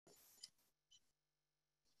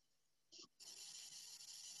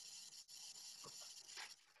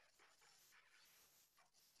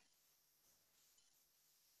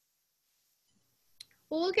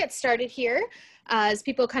Well, we'll get started here as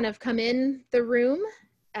people kind of come in the room.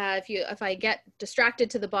 If I get distracted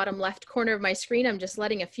to the bottom left corner of my screen, I'm just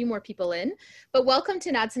letting a few more people in. But welcome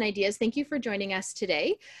to NADCEN Ideas. Thank you for joining us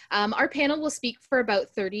today. Our panel will speak for about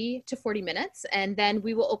 30 to 40 minutes, and then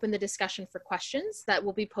we will open the discussion for questions that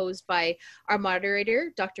will be posed by our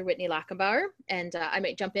moderator, Dr. Whitney Lachenbauer, and I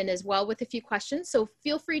might jump in as well with a few questions. So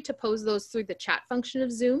feel free to pose those through the chat function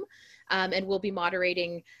of Zoom, and we'll be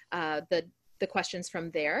moderating the questions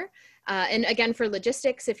from there. And again, for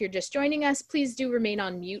logistics, if you're just joining us, please do remain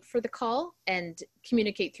on mute for the call and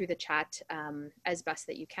communicate through the chat as best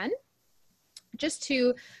that you can. Just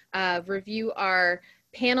to review our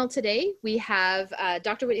panel today, we have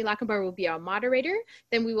Dr. Whitney Lachenbauer will be our moderator.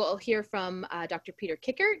 Then we will hear from Dr. Peter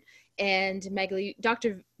Kickert and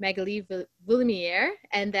Dr. Magali Villemier,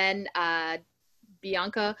 and then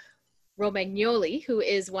Bianca Romagnoli, who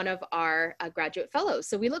is one of our graduate fellows.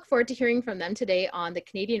 So we look forward to hearing from them today on the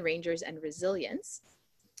Canadian Rangers and resilience.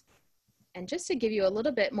 And just to give you a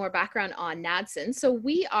little bit more background on NADCEN, so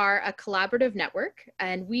we are a collaborative network,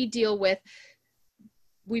 and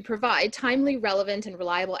we provide timely, relevant, and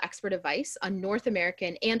reliable expert advice on North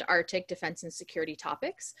American and Arctic defense and security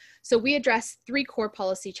topics. So we address 3 core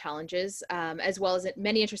policy challenges, as well as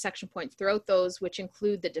many intersection points throughout those, which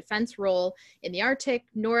include the defense role in the Arctic,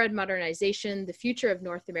 NORAD modernization, the future of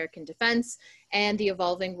North American defense, and the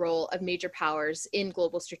evolving role of major powers in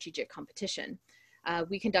global strategic competition.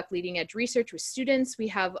 We conduct leading edge research with students. We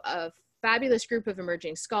have a fabulous group of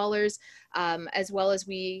emerging scholars, as well as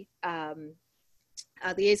we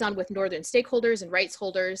liaison with Northern stakeholders and rights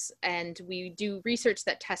holders, and we do research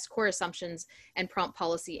that tests core assumptions and prompt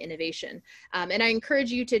policy innovation. And I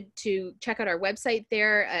encourage you to check out our website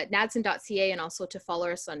there at nadcen.ca, and also to follow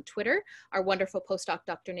us on Twitter. Our wonderful postdoc,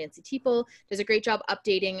 Dr. Nancy Teeple, does a great job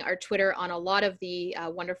updating our Twitter on a lot of the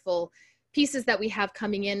wonderful pieces that we have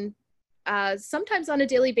coming in. Sometimes on a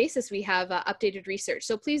daily basis, we have updated research.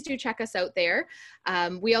 So please do check us out there.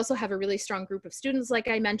 We also have a really strong group of students, like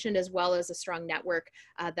I mentioned, as well as a strong network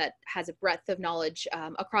that has a breadth of knowledge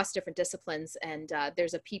across different disciplines. And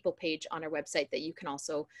there's a people page on our website that you can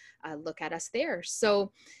also look at us there.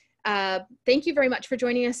 So thank you very much for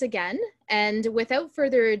joining us again. And without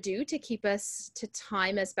further ado, to keep us to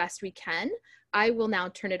time as best we can, I will now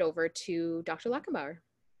turn it over to Dr. Lachenbauer.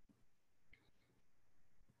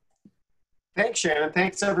 Thanks, Shannon.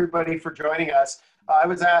 Thanks, everybody, for joining us. I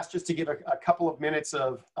was asked just to give a couple of minutes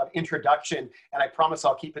of introduction, and I promise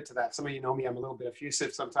I'll keep it to that. Some of you know me, I'm a little bit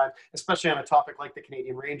effusive sometimes, especially on a topic like the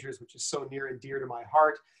Canadian Rangers, which is so near and dear to my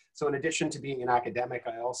heart. So in addition to being an academic,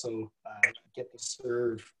 I also get to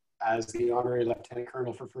serve as the Honorary Lieutenant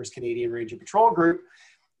Colonel for 1st Canadian Ranger Patrol Group,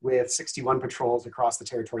 with 61 patrols across the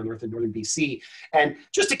territory north and northern BC. And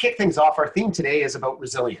just to kick things off, our theme today is about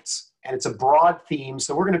resilience. And it's a broad theme,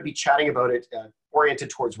 so we're going to be chatting about it oriented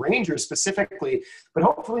towards Rangers specifically, but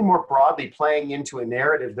hopefully more broadly playing into a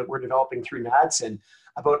narrative that we're developing through NADCEN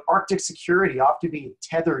about Arctic security, often being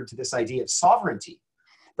tethered to this idea of sovereignty,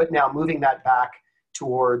 but now moving that back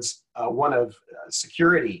towards one of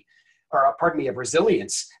security, or pardon me, of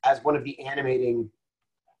resilience as one of the animating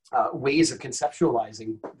ways of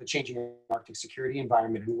conceptualizing the changing Arctic security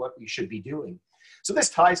environment and what we should be doing. So this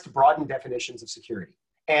ties to broadened definitions of security.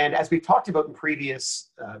 And as we've talked about in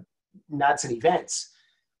previous NADCEN events,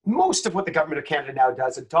 most of what the Government of Canada now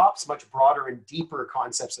does adopts much broader and deeper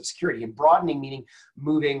concepts of security, and broadening meaning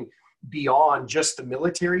moving beyond just the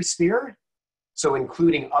military sphere, so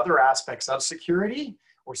including other aspects of security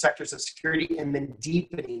or sectors of security, and then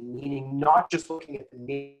deepening, meaning not just looking at the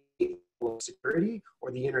national security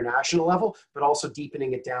or the international level, but also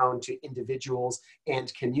deepening it down to individuals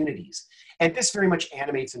and communities. And this very much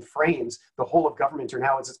animates and frames the whole of government, or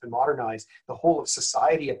now as it's been modernized, the whole of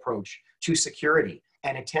society approach to security,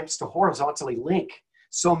 and attempts to horizontally link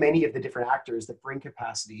so many of the different actors that bring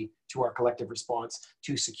capacity to our collective response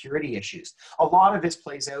to security issues. A lot of this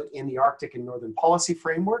plays out in the Arctic and Northern Policy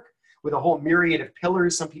Framework, with a whole myriad of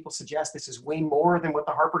pillars. Some people suggest this is way more than what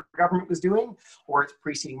the Harper government was doing, or its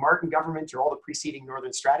preceding Martin government, or all the preceding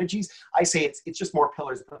Northern strategies. I say it's just more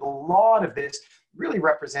pillars, but a lot of this really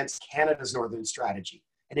represents Canada's Northern strategy,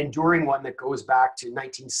 an enduring one that goes back to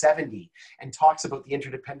 1970 and talks about the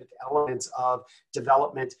interdependent elements of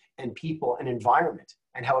development and people and environment,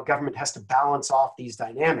 and how a government has to balance off these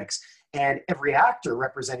dynamics. And every actor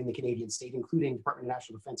representing the Canadian state, including Department of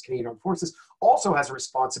National Defence, Canadian Armed Forces, also has a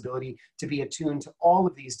responsibility to be attuned to all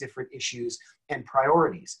of these different issues and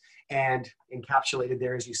priorities. And encapsulated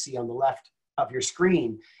there, as you see on the left of your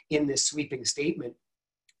screen, in this sweeping statement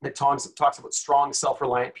that talks about strong,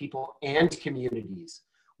 self-reliant people and communities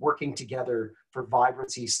working together for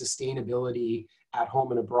vibrancy, sustainability, at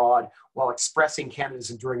home and abroad while expressing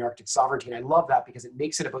Canada's enduring Arctic sovereignty. And I love that because it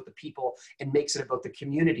makes it about the people and makes it about the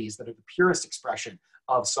communities that are the purest expression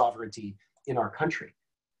of sovereignty in our country.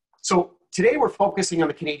 So today we're focusing on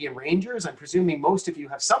the Canadian Rangers. I'm presuming most of you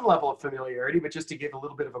have some level of familiarity, but just to give a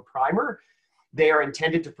little bit of a primer, they are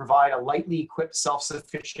intended to provide a lightly equipped,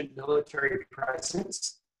 self-sufficient military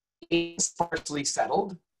presence in sparsely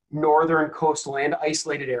settled northern coastal and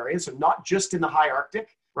isolated areas. So not just in the high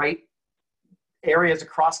Arctic, right? Areas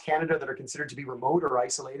across Canada that are considered to be remote or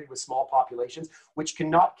isolated with small populations, which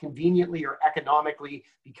cannot conveniently or economically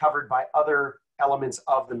be covered by other elements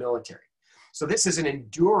of the military. So this is an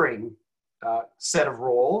enduring set of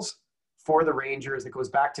roles for the Rangers that goes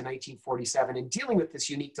back to 1947 and dealing with this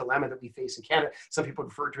unique dilemma that we face in Canada. Some people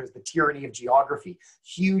refer to it as the tyranny of geography.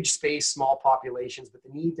 Huge space, small populations, but the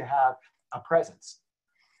need to have a presence.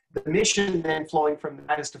 The mission then flowing from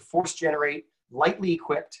that is to force generate lightly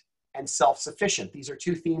equipped and self-sufficient. These are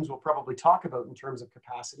two themes we'll probably talk about in terms of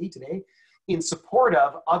capacity today, in support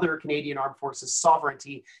of other Canadian Armed Forces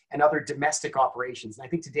sovereignty and other domestic operations. And I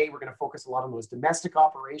think today we're going to focus a lot on those domestic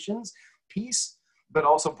operations piece, but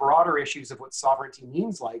also broader issues of what sovereignty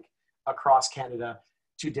means like across Canada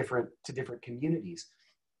to different communities.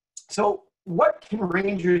 So what can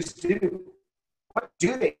Rangers do? What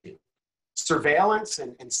do they do? Surveillance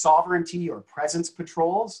and sovereignty or presence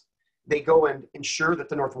patrols. They go and ensure that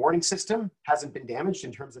the North Warning System hasn't been damaged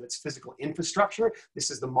in terms of its physical infrastructure. This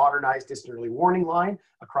is the modernized distant early warning line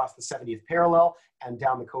across the 70th parallel and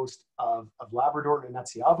down the coast of Labrador and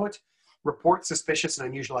Nunatsiavut. Report suspicious and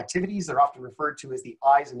unusual activities. They're often referred to as the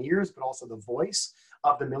eyes and ears, but also the voice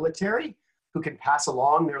of the military, who can pass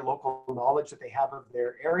along their local knowledge that they have of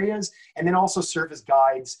their areas, and then also serve as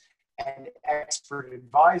guides and expert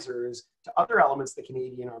advisors to other elements of the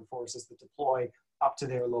Canadian Armed Forces that deploy up to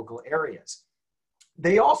their local areas.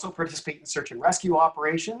 They also participate in search and rescue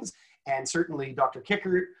operations, and certainly Dr.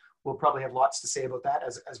 Kickert will probably have lots to say about that,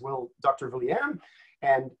 as will Dr. William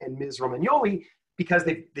and Ms. Romagnoli, because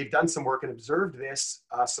they've done some work and observed this,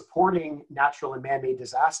 supporting natural and man-made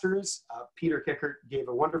disasters. Peter Kickert gave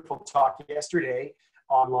a wonderful talk yesterday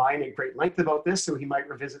online at great length about this, so he might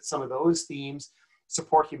revisit some of those themes,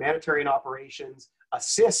 support humanitarian operations,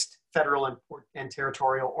 assist federal and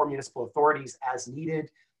territorial or municipal authorities as needed,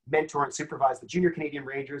 mentor and supervise the junior Canadian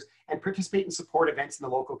Rangers, and participate in support events in the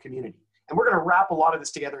local community. And we're going to wrap a lot of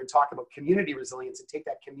this together and talk about community resilience and take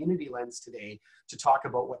that community lens today to talk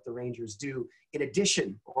about what the Rangers do in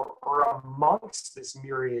addition or amongst this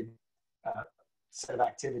myriad set of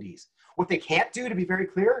activities. What they can't do, to be very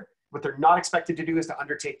clear, what they're not expected to do is to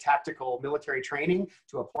undertake tactical military training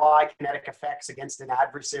to apply kinetic effects against an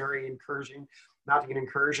adversary incursion, mounting an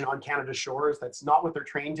incursion on Canada's shores. That's not what they're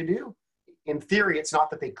trained to do. In theory, it's not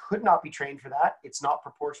that they could not be trained for that. It's not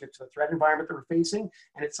proportionate to the threat environment that we're facing.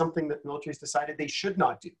 And it's something that military's decided they should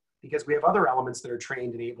not do because we have other elements that are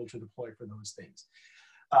trained and able to deploy for those things.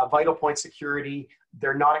 Vital point security,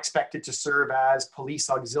 they're not expected to serve as police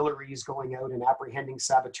auxiliaries going out and apprehending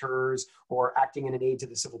saboteurs or acting in an aid to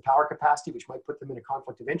the civil power capacity, which might put them in a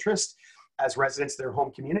conflict of interest as residents of their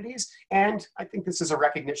home communities. And I think this is a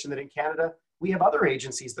recognition that in Canada, we have other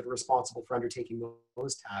agencies that are responsible for undertaking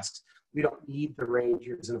those tasks. We don't need the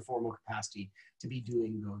Rangers in a formal capacity to be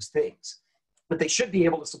doing those things. But they should be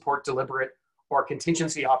able to support deliberate or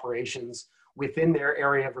contingency operations within their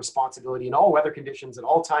area of responsibility in all weather conditions at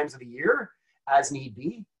all times of the year as need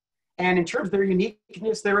be. And in terms of their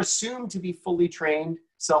uniqueness, they're assumed to be fully trained,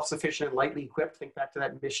 self-sufficient, and lightly equipped. Think back to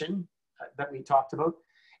that mission that we talked about,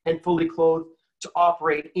 and fully clothed to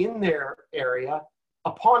operate in their area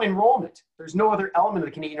upon enrollment. There's no other element of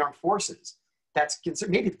the Canadian Armed Forces that's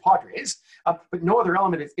considered, maybe the Padres, but no other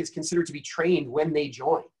element is considered to be trained when they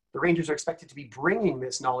join. The Rangers are expected to be bringing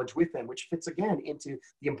this knowledge with them, which fits again into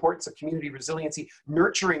the importance of community resiliency,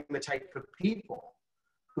 nurturing the type of people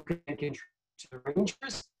who can contribute to the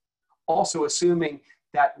Rangers, also assuming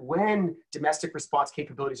that when domestic response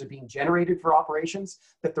capabilities are being generated for operations,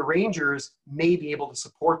 that the Rangers may be able to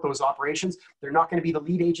support those operations. They're not going to be the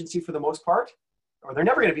lead agency for the most part, or they're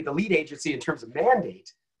never going to be the lead agency in terms of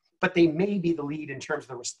mandate, but they may be the lead in terms of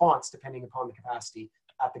the response, depending upon the capacity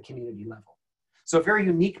at the community level. So a very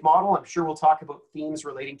unique model. I'm sure we'll talk about themes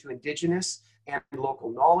relating to Indigenous and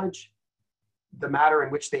local knowledge, the manner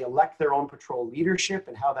in which they elect their own patrol leadership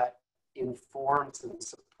and how that informs and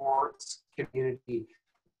supports community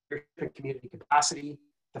capacity,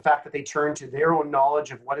 the fact that they turn to their own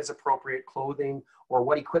knowledge of what is appropriate clothing or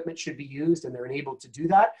what equipment should be used, and they're enabled to do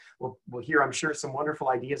that. We'll hear, I'm sure, some wonderful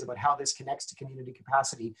ideas about how this connects to community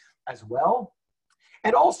capacity as well.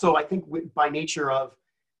 And also, I think by nature of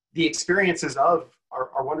the experiences of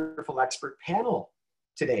our wonderful expert panel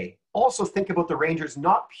today. Also think about the Rangers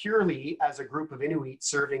not purely as a group of Inuit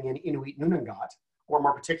serving in Inuit Nunangat, or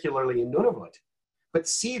more particularly in Nunavut, but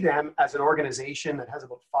see them as an organization that has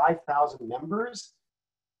about 5,000 members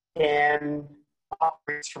and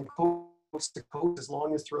operates from coast to coast as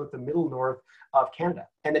long as throughout the middle north of Canada.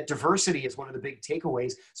 And that diversity is one of the big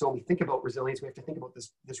takeaways. So when we think about resilience, we have to think about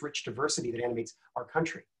this rich diversity that animates our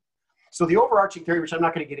country. So the overarching theory, which I'm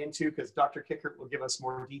not going to get into because Dr. Kickert will give us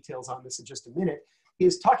more details on this in just a minute,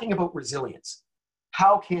 is talking about resilience.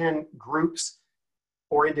 How can groups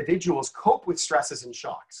or individuals cope with stresses and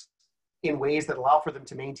shocks in ways that allow for them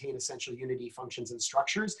to maintain essential unity, functions, and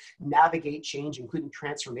structures, navigate change, including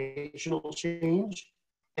transformational change,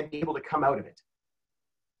 and be able to come out of it?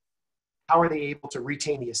 How are they able to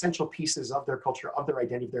retain the essential pieces of their culture, of their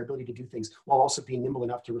identity, their ability to do things, while also being nimble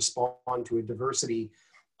enough to respond to a diversity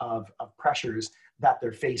of pressures that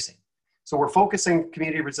they're facing? So we're focusing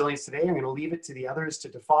community resilience today. I'm going to leave it to the others to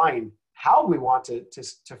define how we want to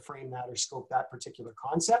frame that or scope that particular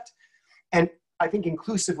concept. And I think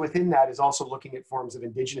inclusive within that is also looking at forms of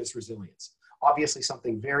Indigenous resilience. Obviously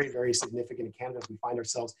something very, very significant in Canada as we find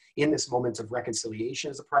ourselves in this moment of reconciliation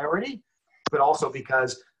as a priority, but also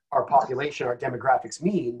because our population, our demographics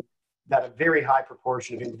mean that a very high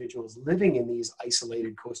proportion of individuals living in these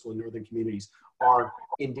isolated coastal and northern communities are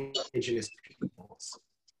Indigenous peoples.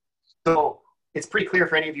 So it's pretty clear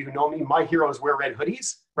for any of you who know me, my heroes wear red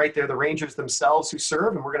hoodies, right? They're the Rangers themselves who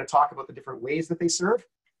serve, and we're going to talk about the different ways that they serve.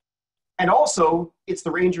 And also, it's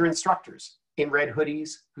the Ranger instructors in red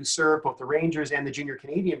hoodies who serve both the Rangers and the Junior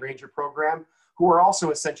Canadian Ranger program, who are also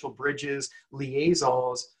essential bridges,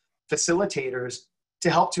 liaisons, facilitators to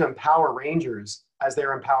help to empower Rangers as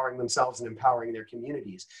they're empowering themselves and empowering their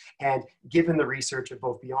communities. And given the research of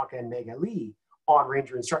both Bianca and Magali on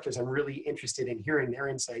Ranger instructors, I'm really interested in hearing their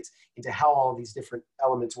insights into how all of these different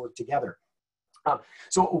elements work together.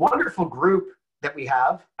 So a wonderful group that we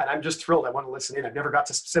have, and I'm just thrilled. I want to listen in. I've never got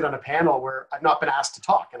to sit on a panel where I've not been asked to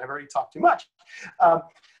talk, and I've already talked too much.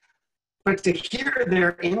 But to hear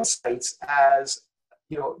their insights as,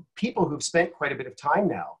 you know, people who've spent quite a bit of time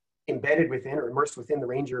now embedded within or immersed within the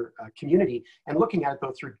Ranger community, and looking at it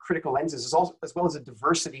both through critical lenses as well as a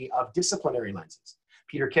diversity of disciplinary lenses.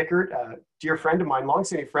 Peter Kickert, a dear friend of mine,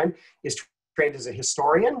 longstanding friend, is trained as a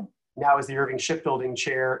historian, now is the Irving Shipbuilding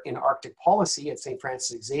Chair in Arctic Policy at St.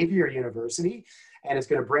 Francis Xavier University, and is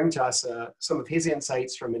going to bring to us some of his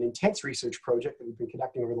insights from an intense research project that we've been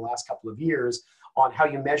conducting over the last couple of years on how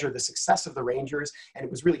you measure the success of the Rangers. And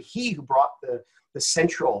it was really he who brought the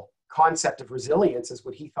central concept of resilience as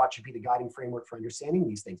what he thought should be the guiding framework for understanding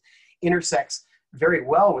these things. Intersects very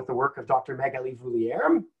well with the work of Dr. Magali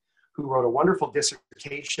Voulière, who wrote a wonderful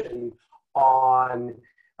dissertation on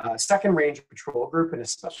Second Ranger Patrol Group, and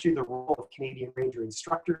especially the role of Canadian Ranger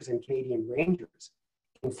instructors and Canadian Rangers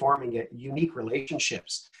in forming unique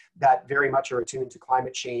relationships that very much are attuned to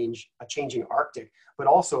climate change, a changing Arctic, but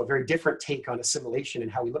also a very different take on assimilation and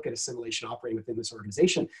how we look at assimilation operating within this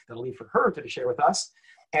organization that I'll leave for her to share with us.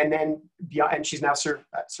 And then, and she's now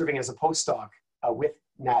serving as a postdoc with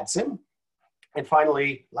NADCN. And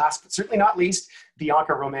finally, last but certainly not least,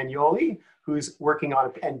 Bianca Romagnoli, who's working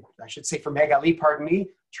on, and I should say for Magali, pardon me,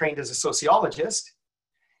 trained as a sociologist.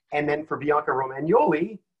 And then for Bianca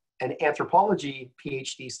Romagnoli, an anthropology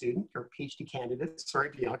PhD student, or PhD candidate,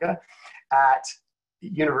 sorry, Bianca, at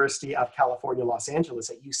University of California, Los Angeles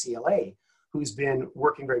at UCLA, who's been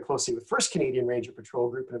working very closely with 1st Canadian Ranger Patrol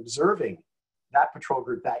Group and observing that patrol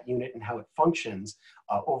group, that unit, and how it functions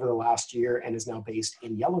over the last year, and is now based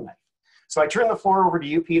in Yellowknife. So I turn the floor over to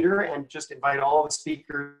you, Peter, and just invite all the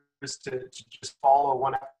speakers to just follow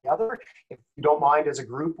one after the other. If you don't mind, as a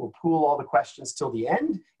group, we'll pool all the questions till the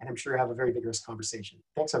end, and I'm sure have a very vigorous conversation.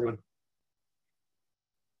 Thanks, everyone.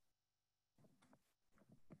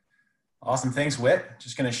 Awesome, thanks, Whit.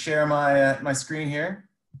 Just gonna share my, my screen here.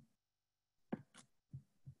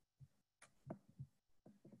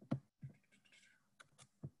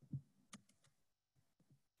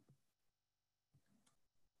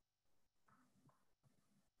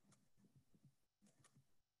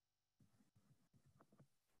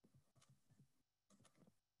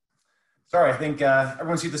 Sorry, I think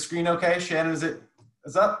everyone see the screen okay? Shannon,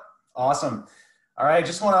 is up? Awesome. All right, I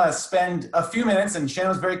just want to spend a few minutes, and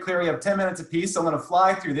Shannon was very clear, we have 10 minutes apiece, so I'm going to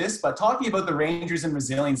fly through this, but talking about the Rangers and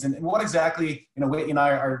resilience and what exactly, you know, Whitney and I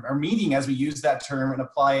are meaning as we use that term and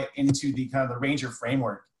apply it into the kind of the Ranger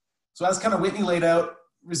framework. So as kind of Whitney laid out,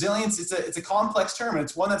 resilience, it's a complex term, and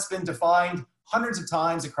it's one that's been defined hundreds of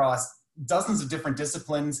times across dozens of different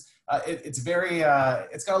disciplines. It's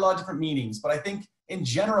got a lot of different meanings, but I think in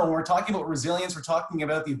general, when we're talking about resilience, we're talking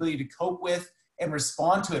about the ability to cope with and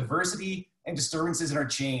respond to adversity and disturbances in our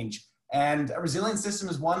change. And a resilient system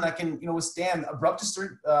is one that can, withstand abrupt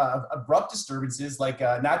disturbances like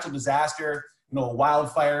a natural disaster, a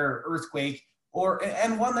wildfire, earthquake,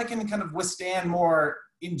 and one that can kind of withstand more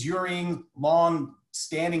enduring,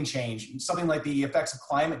 long-standing change, something like the effects of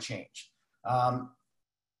climate change.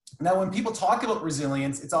 Now, when people talk about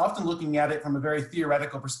resilience, it's often looking at it from a very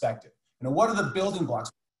theoretical perspective. What are the building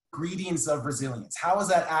blocks, ingredients of resilience? How is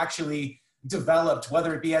that actually developed,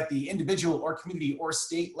 whether it be at the individual or community or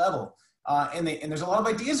state level? And there's a lot of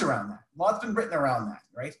ideas around that. A lot's been written around that,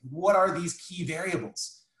 right? What are these key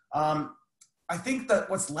variables? I think that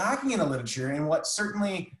what's lacking in the literature, and what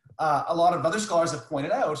certainly a lot of other scholars have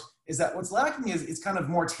pointed out, is that what's lacking is kind of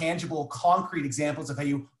more tangible, concrete examples of how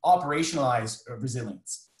you operationalize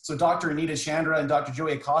resilience. So Dr. Anita Chandra and Dr.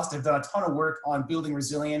 Joey Acosta have done a ton of work on building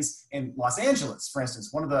resilience in Los Angeles, for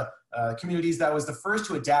instance, one of the communities that was the first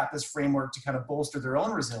to adapt this framework to kind of bolster their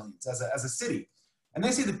own resilience as a city. And they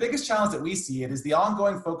say the biggest challenge that we see is the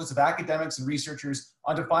ongoing focus of academics and researchers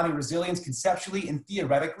on defining resilience conceptually and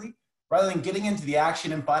theoretically, rather than getting into the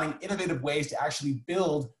action and finding innovative ways to actually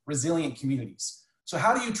build resilient communities. So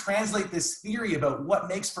how do you translate this theory about what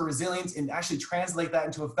makes for resilience and actually translate that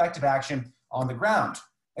into effective action on the ground?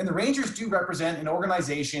 And the Rangers do represent an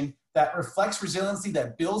organization that reflects resiliency,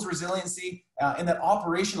 that builds resiliency, and that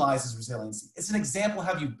operationalizes resiliency. It's an example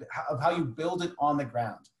of how you build it on the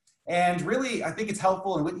ground. And really, I think it's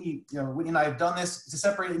helpful, and Whitney and I have done this, to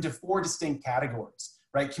separate it into 4 distinct categories,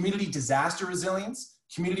 right? Community disaster resilience,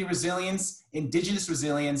 community resilience, indigenous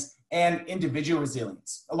resilience, and individual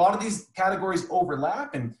resilience. A lot of these categories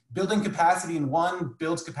overlap, and building capacity in one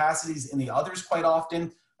builds capacities in the others quite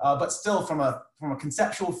often. But still, from a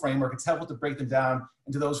conceptual framework, it's helpful to break them down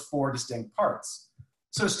into those 4 distinct parts.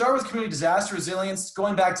 So to start with community disaster resilience,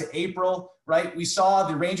 going back to April, right, we saw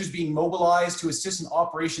the Rangers being mobilized to assist in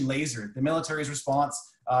Operation Laser, the military's response,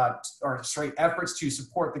 efforts to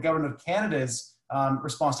support the government of Canada's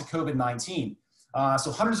response to COVID-19.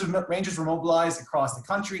 So hundreds of Rangers were mobilized across the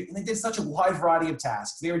country, and they did such a wide variety of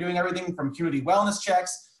tasks. They were doing everything from community wellness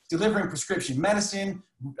checks, delivering prescription medicine,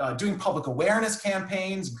 doing public awareness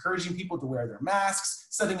campaigns, encouraging people to wear their masks,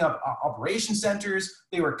 setting up operation centers.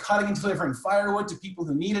 They were cutting and delivering firewood to people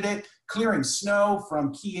who needed it, clearing snow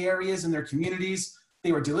from key areas in their communities.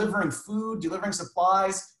 They were delivering food, delivering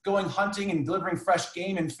supplies, going hunting and delivering fresh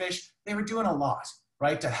game and fish. They were doing a lot,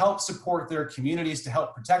 right, to help support their communities, to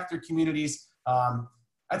help protect their communities.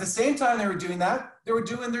 At the same time they were doing that, they were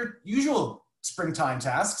doing their usual springtime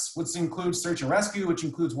tasks, which includes search and rescue, which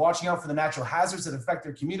includes watching out for the natural hazards that affect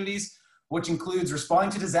their communities, which includes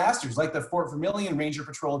responding to disasters like the Fort Vermilion Ranger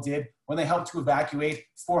Patrol did when they helped to evacuate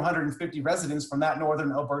 450 residents from that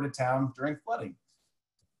northern Alberta town during flooding.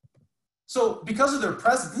 So because of their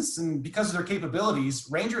presence and because of their capabilities,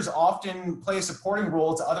 Rangers often play a supporting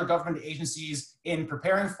role to other government agencies in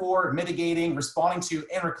preparing for, mitigating, responding to,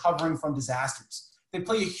 and recovering from disasters. They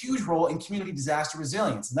play a huge role in community disaster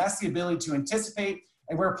resilience, and that's the ability to anticipate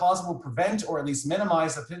and, where possible, prevent or at least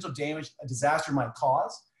minimize the potential damage a disaster might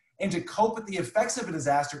cause, and to cope with the effects of a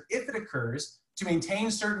disaster if it occurs, to maintain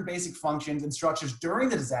certain basic functions and structures during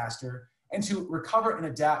the disaster, and to recover and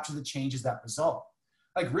adapt to the changes that result.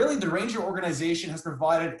 Like, really, the Ranger organization has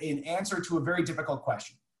provided an answer to a very difficult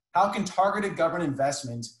question. How can targeted government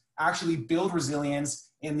investment actually build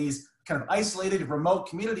resilience in these kind of isolated, remote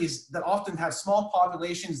communities that often have small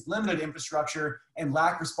populations, limited infrastructure, and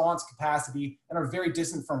lack response capacity, and are very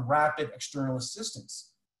distant from rapid external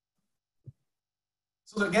assistance?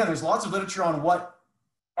 So again, there's lots of literature on what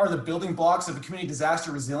are the building blocks of a community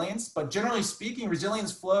disaster resilience, but generally speaking,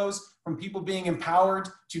 resilience flows from people being empowered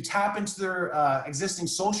to tap into their existing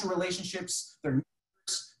social relationships, their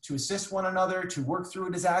networks, to assist one another, to work through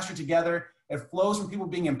a disaster together. It flows from people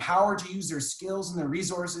being empowered to use their skills and their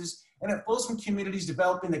resources, and it flows from communities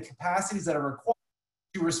developing the capacities that are required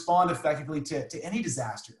to respond effectively to any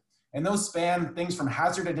disaster. And those span things from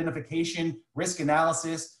hazard identification, risk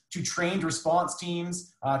analysis, to trained response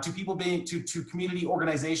teams, to people to community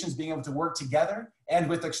organizations being able to work together, and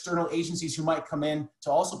with external agencies who might come in to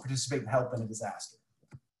also participate and help in a disaster.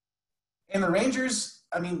 And the Rangers,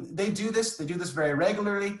 I mean, they do this very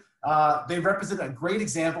regularly. They represent a great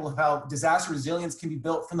example of how disaster resilience can be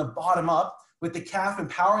built from the bottom up, with the CAF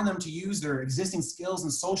empowering them to use their existing skills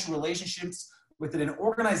and social relationships within an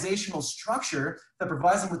organizational structure that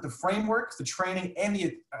provides them with the framework, the training, and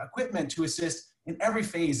the equipment to assist in every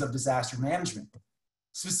phase of disaster management.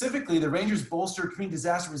 Specifically, the Rangers bolster community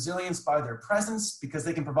disaster resilience by their presence, because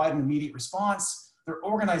they can provide an immediate response, their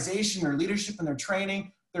organization, their leadership, and their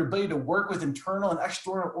training, their ability to work with internal and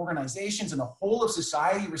external organizations and the whole of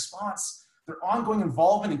society response, their ongoing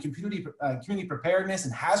involvement in community preparedness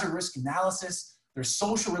and hazard risk analysis, their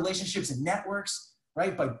social relationships and networks,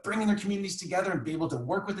 right, by bringing their communities together and be able to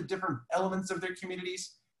work with the different elements of their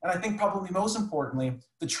communities. And I think probably most importantly,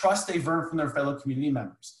 the trust they've earned from their fellow community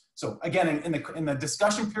members. So again, in the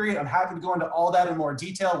discussion period, I'm happy to go into all that in more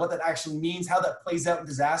detail, what that actually means, how that plays out in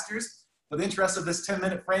disasters. For the interest of this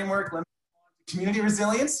 10-minute framework, let me go on to community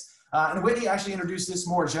resilience. And Whitney actually introduced this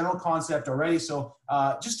more general concept already. So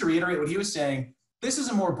just to reiterate what he was saying, this is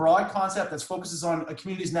a more broad concept that focuses on a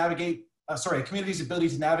community's ability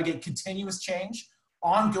to navigate continuous change,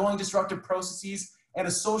 ongoing disruptive processes, and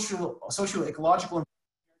a socio-ecological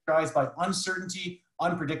characterized by uncertainty,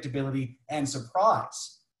 unpredictability, and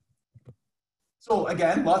surprise. So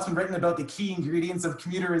again, lots been written about the key ingredients of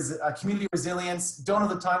community resilience. Don't have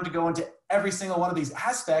the time to go into every single one of these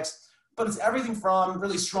aspects, but it's everything from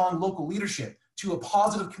really strong local leadership to a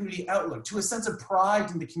positive community outlook, to a sense of pride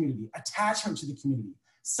in the community, attachment to the community,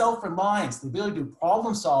 self-reliance, the ability to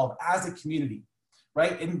problem solve as a community,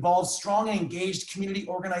 right? It involves strong and engaged community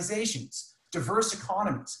organizations, diverse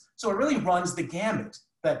economies. So it really runs the gamut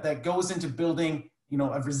that goes into building,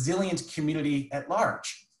 a resilient community at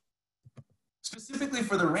large. Specifically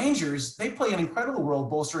for the Rangers, they play an incredible role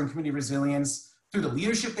bolstering community resilience through the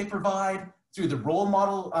leadership they provide, through the role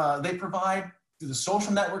model they provide, through the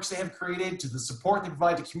social networks they have created, to the support they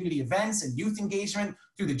provide to community events and youth engagement,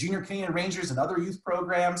 through the Junior Canadian Rangers and other youth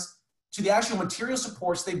programs, to the actual material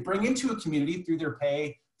supports they bring into a community through their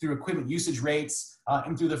pay, through equipment usage rates,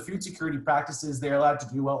 and through the food security practices they're allowed to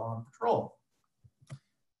do while on patrol.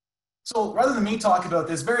 So rather than me talk about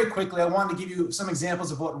this, very quickly, I wanted to give you some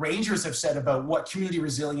examples of what Rangers have said about what community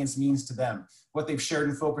resilience means to them, what they've shared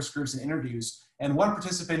in focus groups and interviews. And one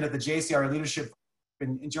participant at the JCR leadership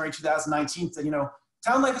in January 2019 said,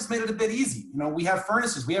 town life has made it a bit easy. We have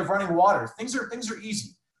furnaces, we have running water. Things are easy.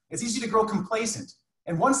 It's easy to grow complacent.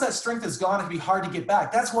 And once that strength is gone, it can be hard to get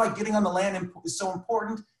back. That's why getting on the land is so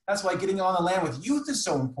important. That's why getting on the land with youth is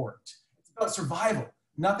so important. It's about survival.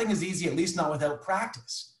 Nothing is easy, at least not without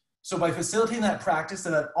practice. So by facilitating that practice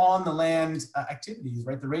and that on-the-land activities,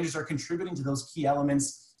 right, the Rangers are contributing to those key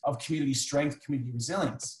elements of community strength, community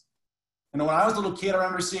resilience. When I was a little kid, I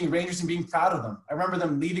remember seeing Rangers and being proud of them. I remember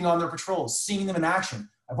them leading on their patrols, seeing them in action.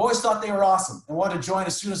 I've always thought they were awesome and wanted to join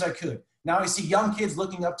as soon as I could. Now I see young kids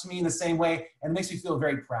looking up to me in the same way, and it makes me feel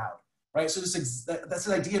very proud, right? So that's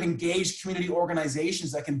the idea of engaged community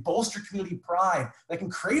organizations that can bolster community pride, that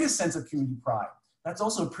can create a sense of community pride. That's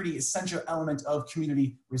also a pretty essential element of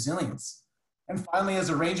community resilience. And finally, as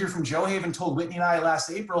a Ranger from Johaven told Whitney and I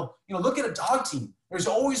last April, look at a dog team. There's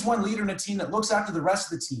always one leader in a team that looks after the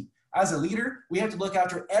rest of the team. As a leader, we have to look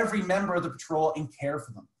after every member of the patrol and care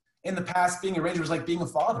for them. In the past, being a Ranger was like being a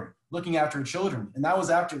father, looking after children. And that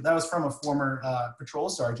was from a former patrol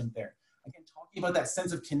sergeant there. Again, talking about that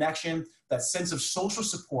sense of connection, that sense of social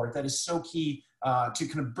support that is so key to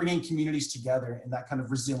kind of bringing communities together in that kind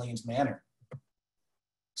of resilient manner.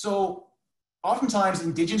 So oftentimes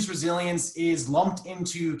Indigenous resilience is lumped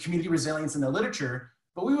into community resilience in the literature,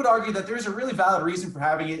 but we would argue that there's a really valid reason for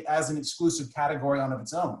having it as an exclusive category on of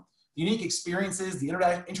its own. The unique experiences, the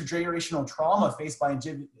intergenerational trauma faced by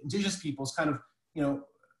Indigenous peoples kind of,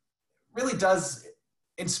 really does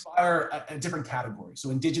inspire a different category. So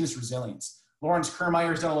Indigenous resilience. Lawrence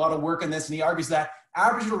Kermeyer has done a lot of work on this, and he argues that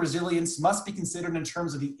Aboriginal resilience must be considered in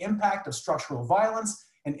terms of the impact of structural violence,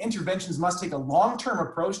 and interventions must take a long-term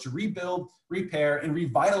approach to rebuild, repair, and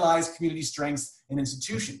revitalize community strengths and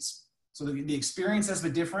institutions. So the experience has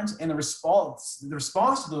been different, and the response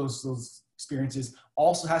to those experiences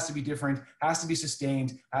also has to be different, has to be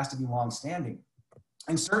sustained, has to be long-standing.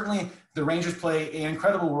 And certainly the Rangers play an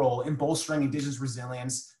incredible role in bolstering Indigenous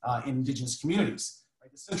resilience in Indigenous communities.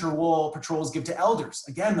 Right? The central role patrols give to elders.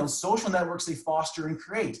 Again, those social networks they foster and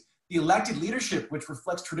create. The elected leadership, which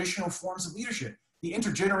reflects traditional forms of leadership. The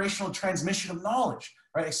intergenerational transmission of knowledge,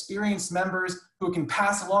 right? Experienced members who can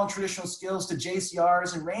pass along traditional skills to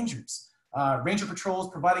JCRs and Rangers. Ranger patrols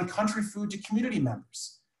providing country food to community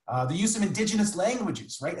members. The use of Indigenous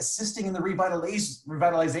languages, right? Assisting in the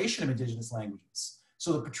revitalization of Indigenous languages.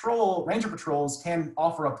 So the Ranger patrols can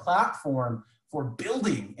offer a platform for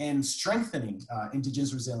building and strengthening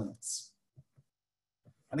Indigenous resilience.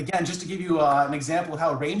 And again, just to give you an example of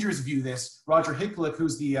how Rangers view this, Roger Hicklick,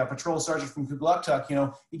 who's the patrol sergeant from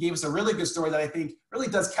Kugluktuk, he gave us a really good story that I think really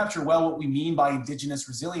does capture well what we mean by Indigenous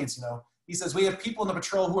resilience. He says, we have people in the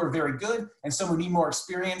patrol who are very good and some who need more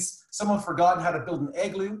experience. Some have forgotten how to build an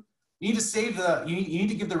igloo. You need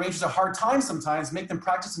to give the Rangers a hard time sometimes, make them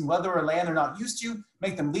practice in weather or land they're not used to,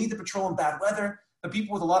 make them lead the patrol in bad weather. The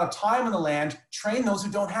people with a lot of time on the land train those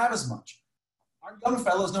who don't have as much. Our young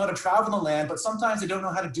fellows know how to travel the land, but sometimes they don't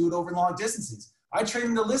know how to do it over long distances. I train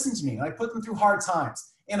them to listen to me, and I put them through hard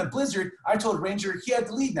times. In a blizzard, I told Ranger he had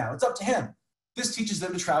the lead now. It's up to him. This teaches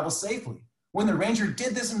them to travel safely. When the Ranger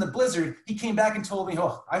did this in the blizzard, he came back and told me,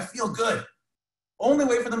 oh, I feel good. Only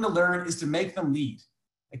way for them to learn is to make them lead.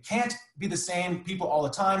 It can't be the same people all the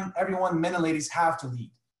time. Everyone, men and ladies, have to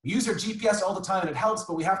lead. We use our GPS all the time and it helps,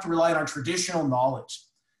 but we have to rely on our traditional knowledge.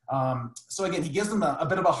 So again, he gives them a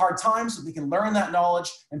bit of a hard time so they can learn that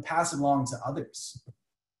knowledge and pass it along to others.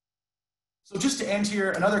 So just to end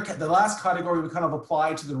here, the last category we kind of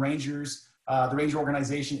apply to the Rangers, the Ranger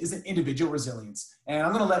organization, is an individual resilience. And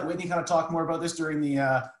I'm going to let Whitney kind of talk more about this during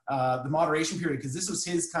the moderation period, because this was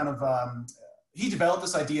his kind of, he developed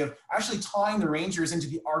this idea of actually tying the Rangers into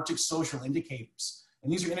the Arctic social indicators.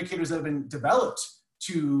 And these are indicators that have been developed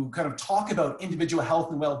to kind of talk about individual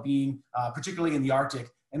health and well-being, particularly in the Arctic.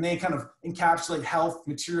 And they kind of encapsulate health,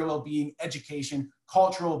 material well-being, education,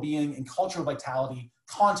 cultural well-being, and cultural vitality,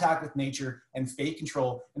 contact with nature, and fate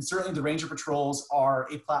control. And certainly the Ranger Patrols are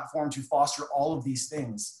a platform to foster all of these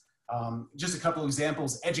things. Just a couple of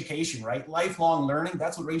examples: education, right? Lifelong learning,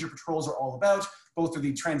 that's what Ranger Patrols are all about, both through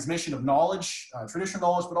the transmission of knowledge, traditional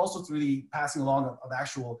knowledge, but also through the passing along of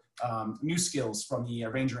actual new skills from the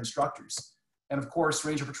Ranger instructors. And of course,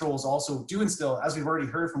 Ranger Patrols also do instill, as we've already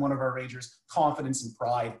heard from one of our Rangers, confidence and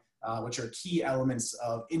pride, which are key elements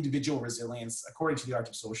of individual resilience according to the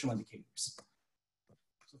Arctic Social Indicators.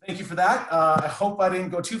 So thank you for that. I hope I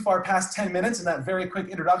didn't go too far past 10 minutes in that very quick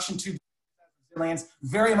introduction to resilience.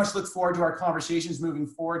 Very much look forward to our conversations moving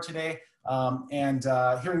forward today and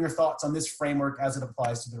hearing your thoughts on this framework as it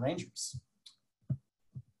applies to the Rangers.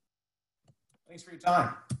 Thanks for your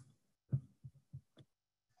time.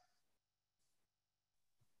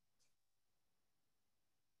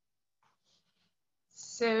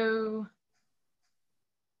 So,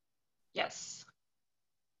 yes.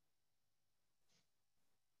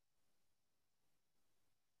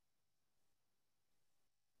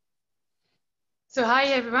 So hi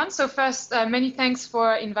everyone. So first, many thanks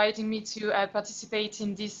for inviting me to participate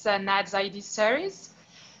in this NADS ID series.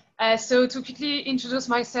 So to quickly introduce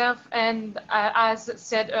myself, and as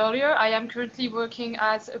said earlier, I am currently working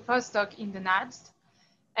as a postdoc in the NADS.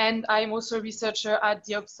 And I'm also a researcher at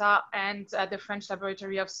DIOPSA and at the French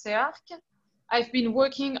laboratory of CEARC. I've been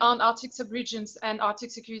working on Arctic subregions and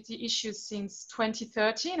Arctic security issues since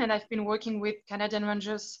 2013, and I've been working with Canadian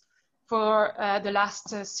Rangers for the last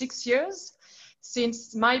 6 years,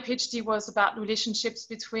 since my PhD was about relationships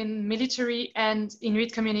between military and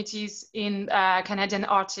Inuit communities in Canadian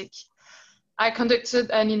Arctic. I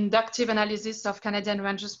conducted an inductive analysis of Canadian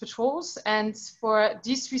Rangers patrols, and for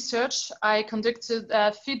this research, I conducted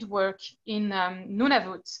field work in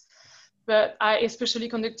Nunavut, but I especially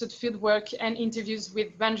conducted field work and interviews with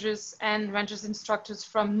Rangers and Rangers instructors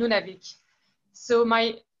from Nunavik. So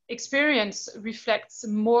my experience reflects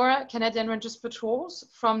more Canadian Rangers patrols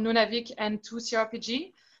from Nunavik and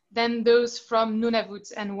 2CRPG than those from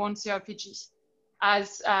Nunavut and 1CRPG,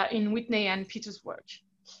 as in Whitney and Peter's work.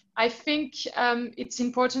 I think it's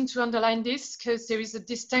important to underline this because there is a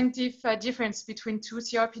distinctive difference between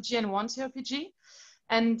 2CRPG and 1CRPG.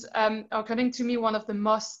 And according to me, one of the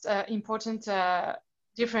most important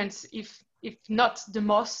difference, if not the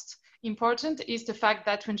most important, is the fact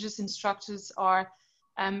that Rangers instructors are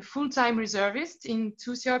full-time reservists in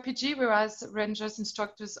 2CRPG, whereas Rangers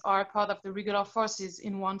instructors are part of the regular forces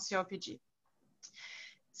in 1CRPG.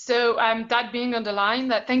 So that being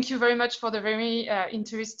underlined, thank you very much for the very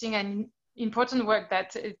interesting and important work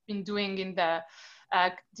that it's been doing in the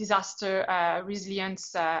disaster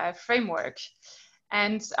resilience framework.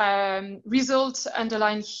 And results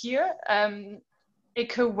underlined here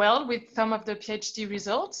echo well with some of the PhD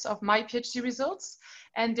results, of my PhD results.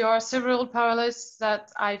 And there are several parallels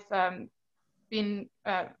that I've been,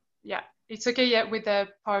 yeah, it's okay, yeah, with the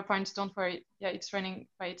PowerPoint, don't worry. Yeah, it's running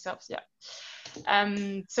by itself, yeah.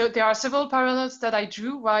 So there are several parallels that I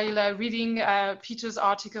drew while reading Peter's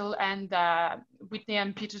article and Whitney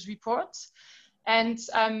and Peter's report. And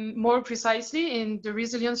more precisely, in the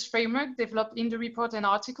resilience framework developed in the report and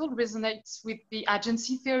article resonates with the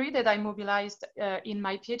agency theory that I mobilized in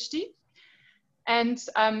my PhD. And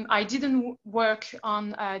I didn't work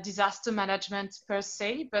on disaster management per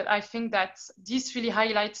se, but I think that this really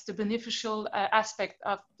highlights the beneficial aspect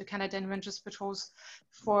of the Canadian Rangers patrols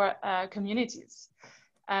for communities.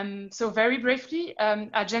 So very briefly,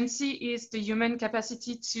 agency is the human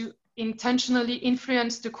capacity to intentionally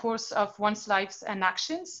influence the course of one's lives and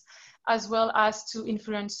actions, as well as to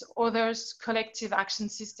influence others, collective action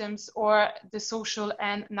systems, or the social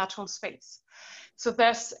and natural space. So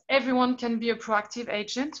thus, everyone can be a proactive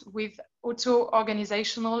agent with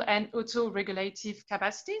auto-organizational and auto-regulative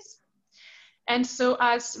capacities. And so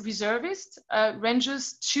as reservists,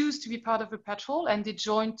 rangers choose to be part of a patrol, and they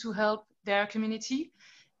join to help their community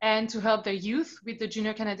and to help their youth with the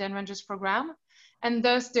Junior Canadian Rangers program. And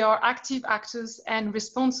thus they are active actors and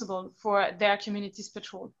responsible for their community's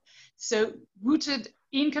patrol. So rooted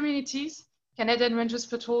in communities, Canadian Rangers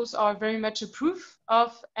patrols are very much a proof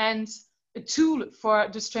of and a tool for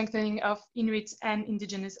the strengthening of Inuit and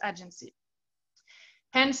Indigenous agency.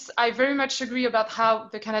 Hence, I very much agree about how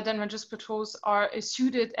the Canadian Rangers patrols are a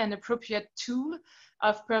suited and appropriate tool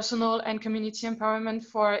of personal and community empowerment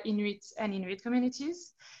for Inuit and Inuit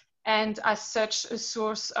communities, and as such, a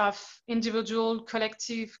source of individual,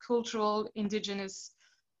 collective, cultural, Indigenous,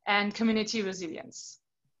 and community resilience.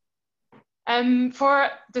 For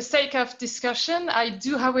the sake of discussion, I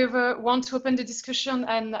do, however, want to open the discussion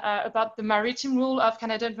about the maritime role of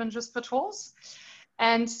Canadian Rangers patrols.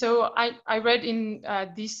 And so I read in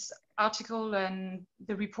this article and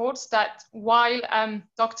the reports that while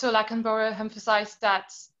Dr. Lackenbauer emphasized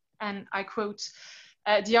that, and I quote,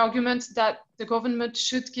 the argument that the government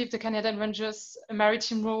should give the Canadian Rangers a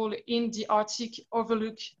maritime role in the Arctic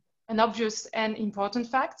overlook an obvious and important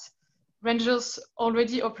fact. Rangers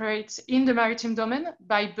already operate in the maritime domain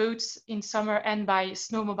by boats in summer and by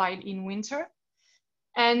snowmobile in winter.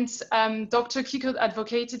 And Dr. Kikot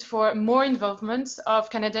advocated for more involvement of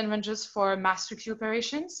Canadian Rangers for mass rescue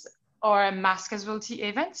operations or mass casualty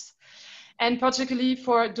events, and particularly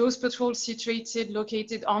for those patrols situated,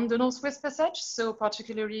 located on the Northwest Passage, so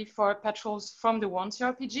particularly for patrols from the 1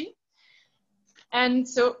 CRPG. And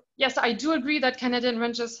so, yes, I do agree that Canadian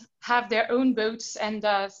Rangers have their own boats, and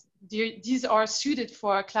these are suited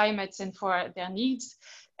for climates and for their needs.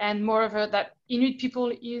 And moreover, that Inuit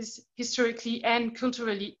people is historically and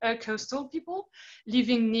culturally a coastal people,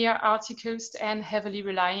 living near Arctic coast and heavily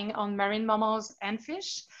relying on marine mammals and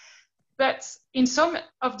fish. But in some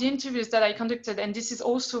of the interviews that I conducted, and this is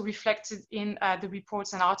also reflected in the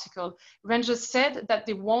reports and article, rangers said that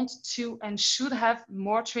they want to and should have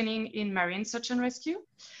more training in marine search and rescue.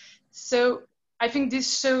 So I think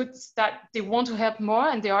this shows that they want to help more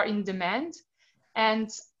and they are in demand. And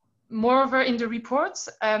moreover, in the reports,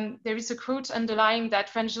 there is a quote underlying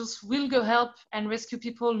that rangers will go help and rescue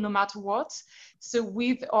people no matter what. So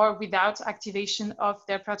with or without activation of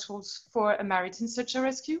their patrols for a maritime search and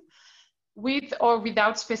rescue, with or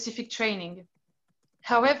without specific training.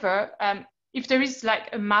 However, if there is like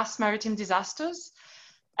a mass maritime disasters,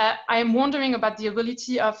 I am wondering about the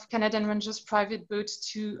ability of Canadian Rangers private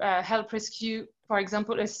boats to help rescue, for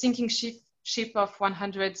example, a sinking ship of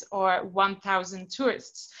 100 or 1,000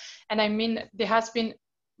 tourists. And I mean, there has been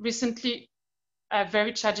recently a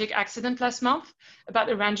very tragic accident last month about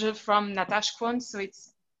a ranger from Natashquan, so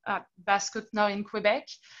it's Basse-Côte-Nord in Quebec,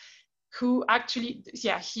 who actually,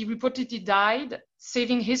 yeah, he reportedly died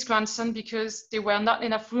saving his grandson because there were not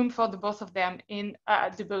enough room for the both of them in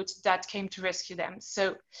the boat that came to rescue them.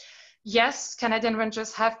 So yes, Canadian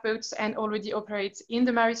Rangers have boats and already operate in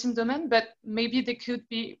the maritime domain, but maybe there could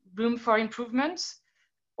be room for improvement,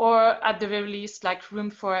 or at the very least, like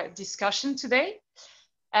room for discussion today.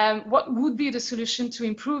 What would be the solution to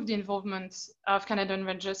improve the involvement of Canadian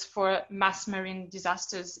Rangers for mass marine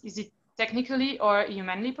disasters? Is it technically or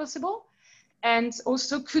humanly possible? And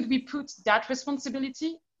also, could we put that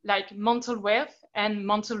responsibility, like mental wealth and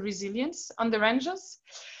mental resilience, on the rangers?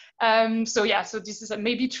 So yeah, so this is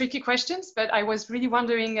maybe tricky questions, but I was really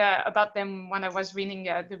wondering about them when I was reading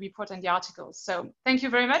the report and the articles. So thank you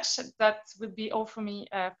very much. That will be all for me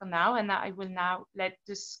for now. And I will now let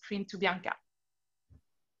the screen to Bianca.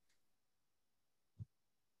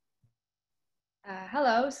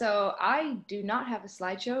 Hello, so I do not have a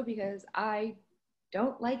slideshow because I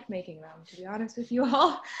don't like making them, to be honest with you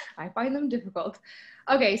all. I find them difficult.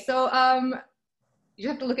 Okay, so you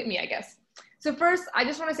have to look at me, I guess. So first, I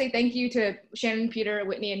just want to say thank you to Shannon, Peter,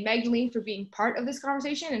 Whitney, and Magdalene for being part of this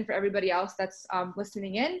conversation, and for everybody else that's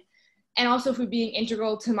listening in, and also for being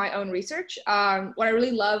integral to my own research. What I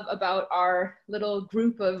really love about our little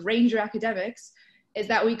group of Ranger academics is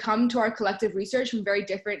that we come to our collective research from very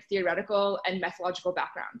different theoretical and methodological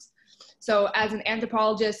backgrounds. So as an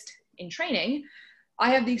anthropologist in training, I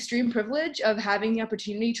have the extreme privilege of having the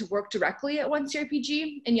opportunity to work directly at 1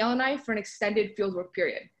 CRPG in Yellowknife for an extended fieldwork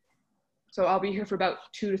period. So I'll be here for about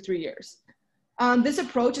 2 to 3 years. This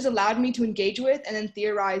approach has allowed me to engage with and then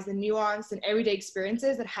theorize the nuanced and everyday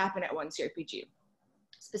experiences that happen at 1 CRPG.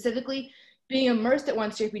 Specifically, Being immersed at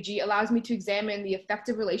One CRPG allows me to examine the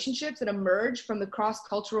effective relationships that emerge from the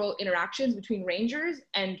cross-cultural interactions between rangers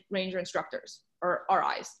and ranger instructors, or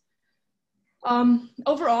RIs.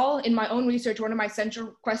 Overall, in my own research, one of my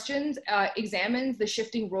central questions examines the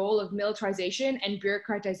shifting role of militarization and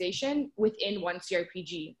bureaucratization within One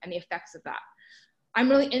CRPG and the effects of that. I'm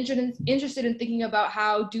really interested in thinking about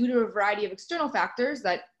how, due to a variety of external factors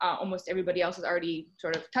that almost everybody else has already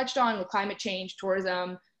sort of touched on, with climate change,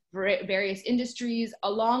 tourism, various industries,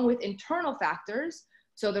 along with internal factors,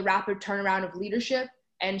 so the rapid turnaround of leadership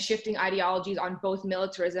and shifting ideologies on both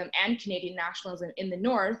militarism and Canadian nationalism in the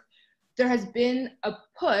North, there has been a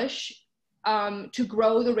push to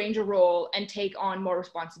grow the ranger role and take on more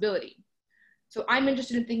responsibility. So I'm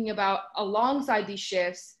interested in thinking about, alongside these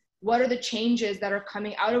shifts, what are the changes that are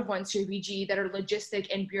coming out of One CRPG that are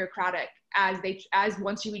logistic and bureaucratic as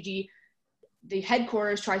One CRPG, the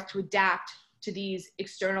headquarters, tries to adapt to these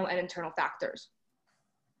external and internal factors.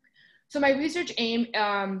 So my research aim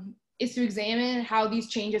is to examine how these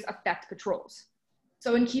changes affect patrols.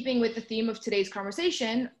 So in keeping with the theme of today's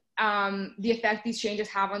conversation, the effect these changes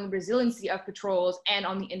have on the resiliency of patrols and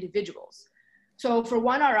on the individuals. So for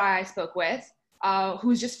one RI I spoke with,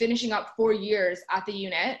 who's just finishing up 4 years at the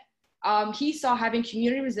unit, he saw having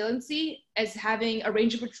community resiliency as having a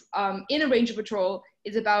ranger in a ranger patrol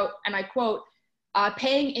is about, and I quote,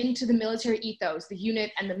 paying into the military ethos, the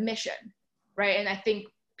unit, and the mission, right? And I think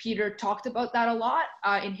Peter talked about that a lot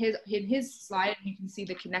in his slide, and you can see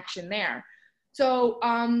the connection there. So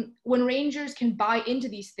when rangers can buy into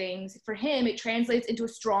these things, for him, it translates into a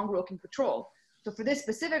strong working patrol. So for this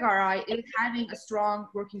specific RI, it is having a strong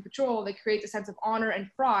working patrol that creates a sense of honor and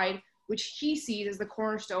pride, which he sees as the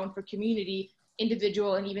cornerstone for community,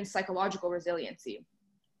 individual, and even psychological resiliency.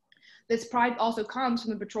 This pride also comes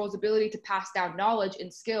from the patrol's ability to pass down knowledge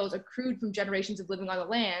and skills accrued from generations of living on the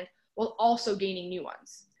land, while also gaining new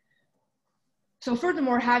ones. So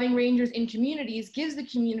furthermore, having rangers in communities gives the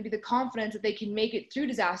community the confidence that they can make it through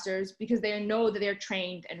disasters because they know that they're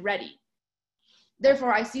trained and ready.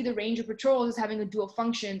 Therefore, I see the ranger patrols as having a dual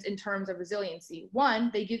functions in terms of resiliency. One,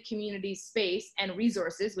 they give communities space and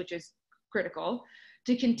resources, which is critical,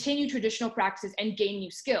 to continue traditional practices and gain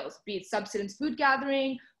new skills, be it subsistence food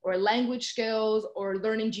gathering, or language skills, or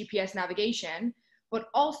learning GPS navigation. But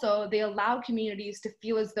also they allow communities to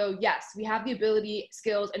feel as though, yes, we have the ability,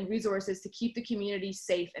 skills, and resources to keep the community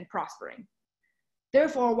safe and prospering.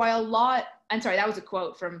 Therefore, while that was a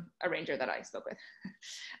quote from a ranger that I spoke with.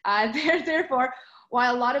 Therefore,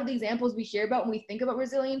 while a lot of the examples we hear about when we think about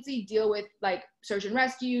resiliency deal with like search and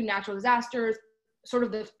rescue, natural disasters, sort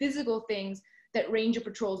of the physical things that ranger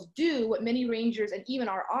patrols do, what many rangers and even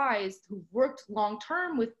our RIs who've worked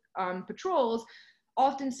long-term with patrols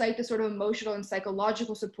often cite the sort of emotional and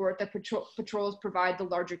psychological support that patrols provide the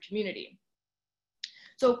larger community.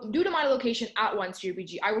 So due to my location at One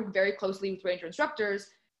CRPG, I work very closely with ranger instructors.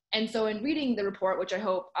 And so in reading the report, which I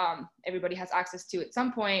hope everybody has access to at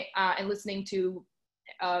some point, and listening to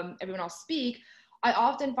everyone else speak, I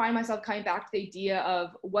often find myself coming back to the idea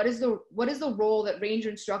of what is the role that ranger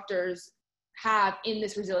instructors have in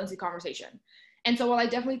this resiliency conversation. And so while I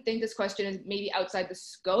definitely think this question is maybe outside the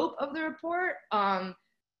scope of the report, I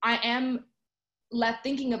am left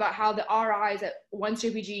thinking about how the RIs at One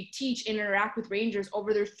CRPG teach and interact with rangers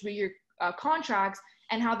over their 3-year contracts,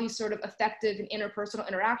 and how these sort of effective and interpersonal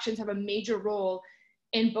interactions have a major role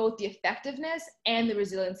in both the effectiveness and the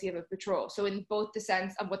resiliency of a patrol. So in both the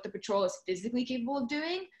sense of what the patrol is physically capable of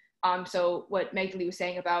doing, so what Magdalene was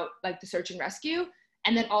saying about like the search and rescue,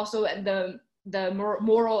 and then also the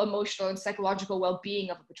moral, emotional, and psychological well-being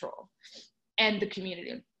of a patrol and the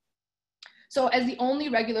community. So as the only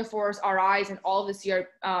regular force RIs in all of the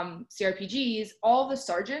CRPGs, all the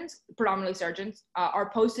sergeants, predominantly sergeants, are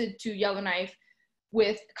posted to Yellowknife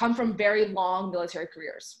come from very long military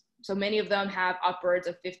careers. So many of them have upwards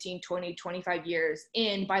of 15, 20, 25 years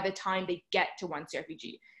in by the time they get to One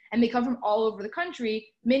CRPG. And they come from all over the country.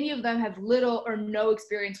 Many of them have little or no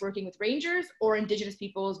experience working with rangers or Indigenous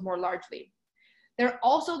peoples more largely. They're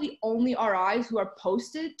also the only RIs who are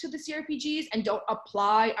posted to the CRPGs and don't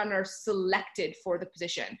apply and are selected for the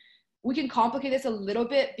position. We can complicate this a little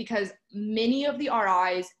bit because many of the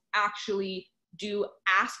RIs actually do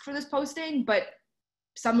ask for this posting, but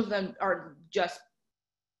some of them are just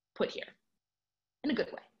put here in a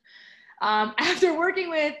good way. After working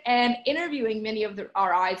with and interviewing many of the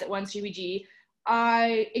RIs at One CRPG,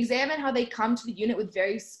 I examine how they come to the unit with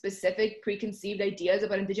very specific preconceived ideas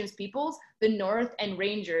about Indigenous peoples, the North, and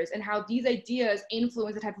Rangers, and how these ideas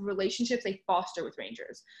influence the type of relationships they foster with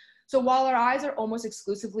Rangers. So while our eyes are almost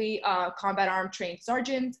exclusively combat arm trained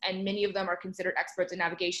sergeants, and many of them are considered experts in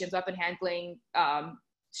navigation, weapon handling,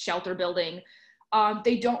 shelter building,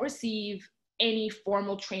 they don't receive any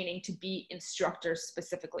formal training to be instructors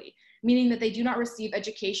specifically, meaning that they do not receive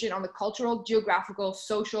education on the cultural, geographical,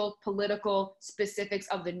 social, political specifics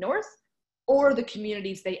of the North or the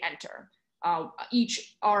communities they enter.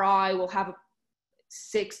 Each RI will have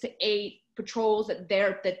 6 to 8 patrols that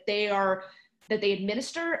they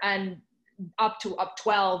administer, and up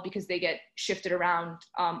 12 because they get shifted around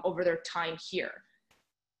over their time here.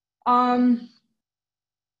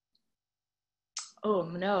 Oh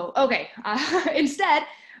no, okay. Instead,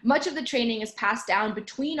 much of the training is passed down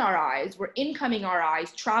between RIs, where incoming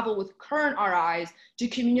RIs travel with current RIs to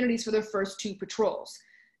communities for their first 2 patrols.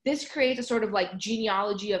 This creates a sort of like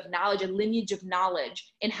genealogy of knowledge, a lineage of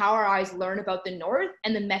knowledge in how RIs learn about the North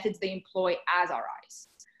and the methods they employ as RIs.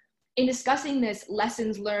 In discussing this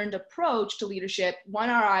lessons learned approach to leadership, one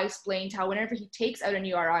RI explained how whenever he takes out a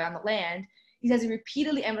new RI on the land, he says he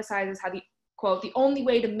repeatedly emphasizes how quote, the only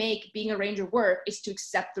way to make being a Ranger work is to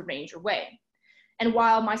accept the Ranger way. And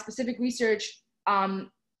while my specific research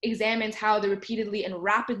examines how the repeatedly and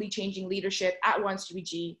rapidly changing leadership at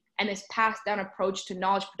 1CRPG and this passed down approach to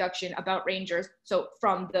knowledge production about Rangers, so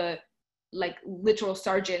from the like literal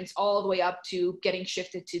sergeants all the way up to getting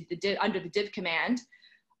shifted to the under the Div command,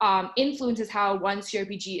 influences how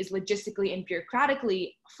 1CRPG is logistically and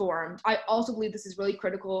bureaucratically formed. I also believe this is really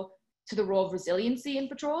critical to the role of resiliency in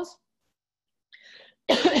patrols.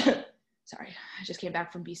 Sorry, I just came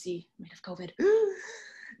back from BC, might have COVID.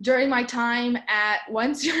 During my time at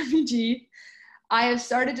 1CRPG, I have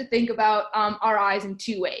started to think about RIs in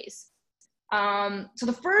 2 ways. So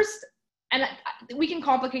the first, and we can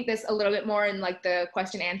complicate this a little bit more in like the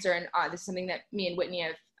question answer, and this is something that me and Whitney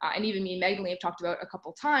have, and even me and Magdalene have talked about a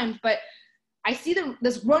couple times, but I see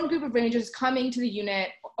this one group of Rangers coming to the unit,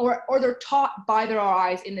 or they're taught by their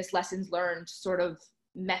RIs in this lessons learned sort of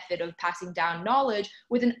method of passing down knowledge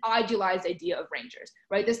with an idealized idea of Rangers,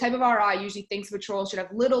 right? This type of RI usually thinks patrols should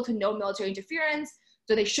have little to no military interference,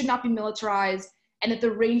 so they should not be militarized, and that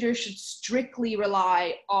the Rangers should strictly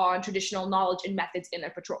rely on traditional knowledge and methods in their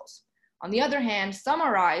patrols. On the other hand, some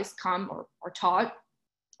RIs come or are taught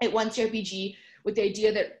at 1CRPG with the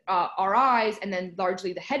idea that RIs and then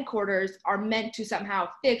largely the headquarters are meant to somehow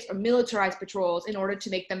fix or militarize patrols in order to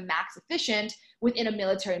make them max efficient within a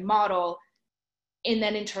military model. And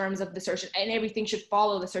then in terms of the search, and everything should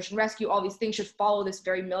follow the search and rescue, all these things should follow this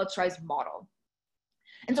very militarized model.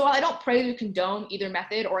 And so while I don't praise or condone either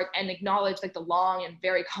method and acknowledge like the long and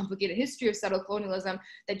very complicated history of settled colonialism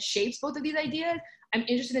that shapes both of these ideas, I'm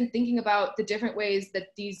interested in thinking about the different ways that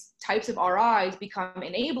these types of RIs become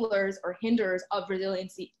enablers or hinders of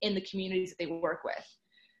resiliency in the communities that they work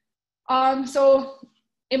with. So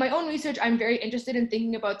in my own research, I'm very interested in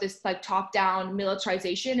thinking about this like top-down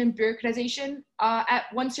militarization and bureaucratization at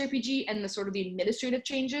 1CRPG and the sort of the administrative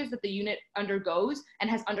changes that the unit undergoes and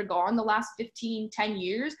has undergone the last 10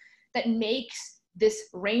 years that makes this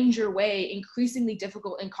Ranger way increasingly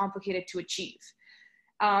difficult and complicated to achieve.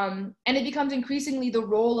 And it becomes increasingly the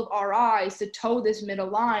role of RIs to toe this middle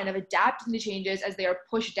line of adapting to changes as they are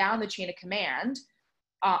pushed down the chain of command,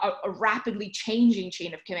 a rapidly changing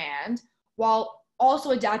chain of command, while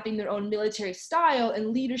also adapting their own military style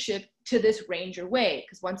and leadership to this Ranger way.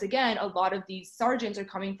 Because once again, a lot of these sergeants are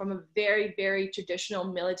coming from a very, very traditional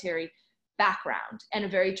military background and a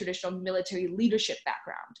very traditional military leadership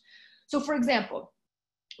background. So for example,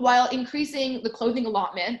 while increasing the clothing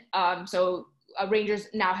allotment, so Rangers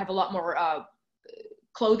now have a lot more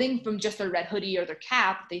clothing from just their red hoodie or their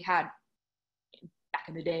cap they had back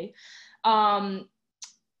in the day.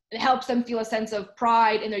 It helps them feel a sense of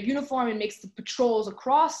pride in their uniform and makes the patrols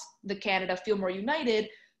across the Canada feel more united.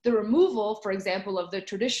 The removal, for example, of the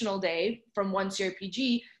traditional day from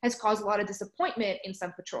 1CRPG has caused a lot of disappointment in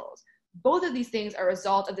some patrols. Both of these things are a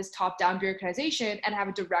result of this top-down bureaucratization and have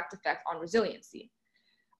a direct effect on resiliency.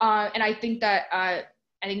 And I think that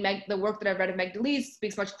the work that I've read of Meg DeLise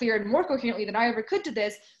speaks much clearer and more coherently than I ever could to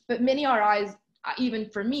this, but many RIs, even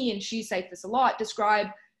for me, and she cites this a lot, describe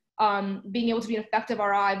being able to be an effective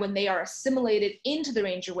RI when they are assimilated into the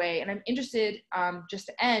Ranger way. And I'm interested, just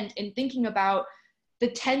to end, in thinking about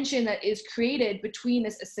the tension that is created between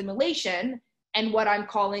this assimilation and what I'm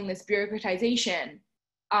calling this bureaucratization,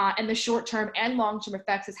 and the short-term and long-term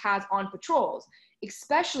effects this has on patrols,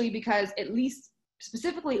 especially because, at least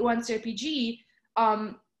specifically at 1CRPG,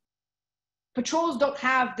 patrols don't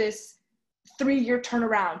have this 3-year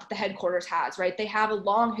turnaround the headquarters has, right? They have a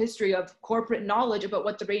long history of corporate knowledge about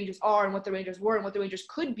what the Rangers are and what the Rangers were and what the Rangers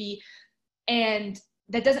could be. And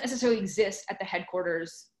that doesn't necessarily exist at the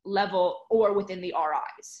headquarters level or within the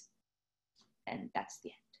RIs. And that's the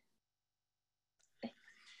end.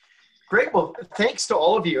 Great. Well, thanks to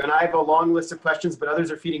all of you. And I have a long list of questions, but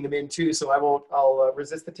others are feeding them in too. So I'll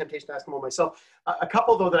resist the temptation to ask them all myself. A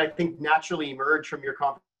couple though that I think naturally emerge from your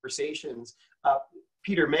conversations.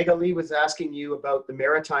 Peter, Megali was asking you about the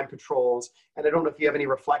maritime patrols. And I don't know if you have any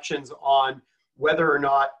reflections on whether or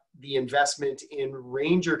not the investment in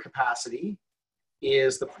ranger capacity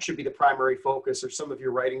should be the primary focus, or some of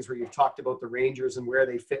your writings where you've talked about the Rangers and where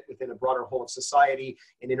they fit within a broader whole of society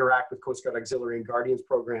and interact with Coast Guard Auxiliary and Guardians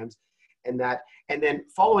programs. And then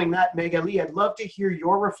following that, Megali, I'd love to hear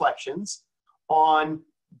your reflections on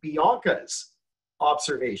Bianca's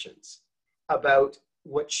observations about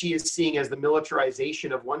what she is seeing as the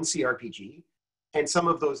militarization of one CRPG and some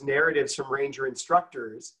of those narratives from Ranger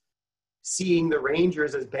instructors seeing the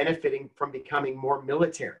Rangers as benefiting from becoming more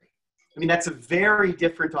military. I mean, that's a very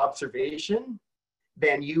different observation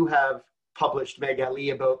than you have published,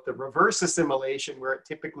 Megali, about the reverse assimilation, where it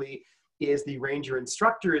typically is the Ranger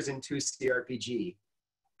instructors into CRPG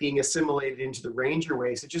being assimilated into the Ranger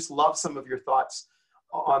way. So just love some of your thoughts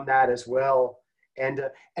on that as well. And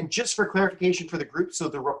just for clarification for the group, so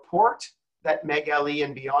the report that Megali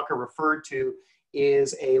and Bianca referred to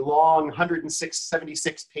is a long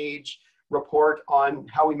 176-page report on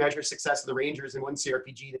how we measure success of the Rangers in one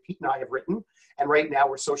CRPG that Pete and I have written. And right now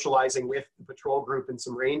we're socializing with the patrol group and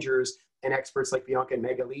some Rangers and experts like Bianca and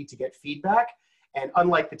Megali to get feedback. And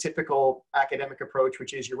unlike the typical academic approach,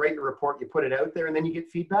 which is you write your report, you put it out there, and then you get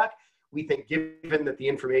feedback, we think given that the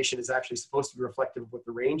information is actually supposed to be reflective of what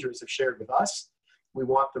the Rangers have shared with us, we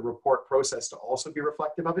want the report process to also be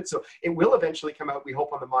reflective of it. So it will eventually come out, we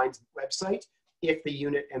hope, on the Minds website if the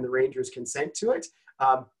unit and the Rangers consent to it.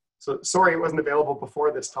 So sorry it wasn't available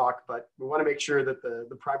before this talk, but we want to make sure that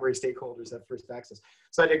the primary stakeholders have first access.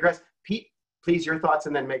 So I digress. Pete, please, your thoughts,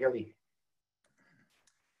 and then Megali.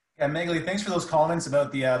 Yeah, Megali, thanks for those comments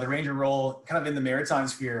about the Ranger role kind of in the maritime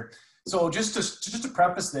sphere. So just to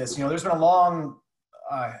preface this, there's been a long,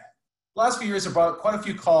 last few years have brought quite a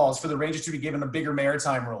few calls for the Rangers to be given a bigger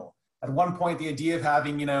maritime role. At one point, the idea of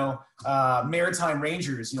having, maritime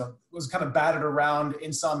Rangers, was kind of batted around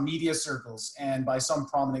in some media circles and by some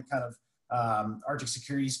prominent kind of Arctic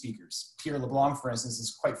security speakers. Pierre LeBlanc, for instance,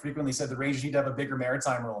 has quite frequently said the Rangers need to have a bigger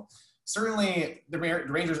maritime role. Certainly, the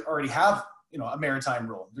Rangers already have, a maritime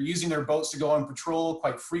role. They're using their boats to go on patrol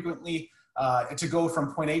quite frequently, to go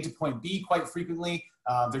from point A to point B quite frequently.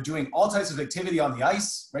 They're doing all types of activity on the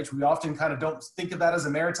ice, right? We often kind of don't think of that as a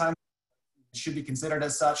maritime. It should be considered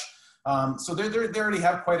as such. So they already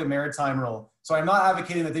have quite a maritime role. So I'm not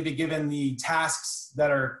advocating that they be given the tasks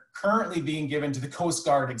that are currently being given to the Coast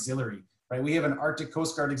Guard Auxiliary, right? We have an Arctic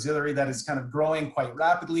Coast Guard Auxiliary that is kind of growing quite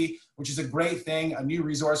rapidly, which is a great thing, a new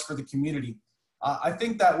resource for the community. I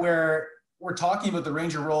think that where we're talking about the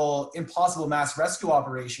Ranger role in possible mass rescue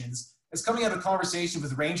operations is coming out of conversations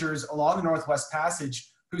with Rangers along the Northwest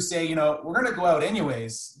Passage who say, we're going to go out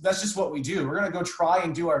anyways. That's just what we do. We're going to go try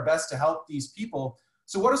and do our best to help these people.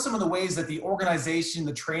 So what are some of the ways that the organization,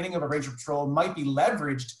 the training of a Ranger Patrol might be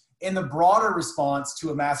leveraged in the broader response to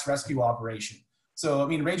a mass rescue operation? So,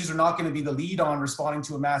 Rangers are not going to be the lead on responding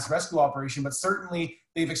to a mass rescue operation, but certainly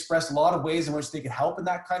they've expressed a lot of ways in which they could help in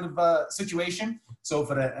that kind of situation. So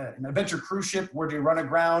if an adventure cruise ship were to run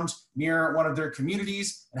aground near one of their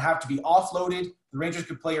communities and have to be offloaded, the Rangers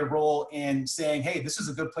could play a role in saying, hey, this is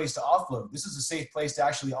a good place to offload. This is a safe place to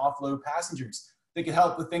actually offload passengers. They could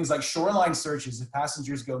help with things like shoreline searches if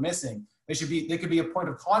passengers go missing. They could be a point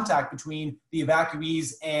of contact between the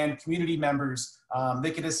evacuees and community members.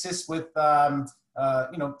 They could assist with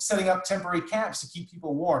setting up temporary camps to keep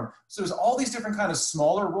people warm. So there's all these different kind of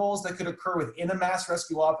smaller roles that could occur within a mass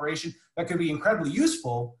rescue operation that could be incredibly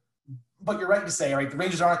useful. But you're right to say, right, the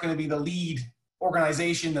Rangers aren't going to be the lead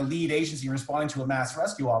organization, the lead agency responding to a mass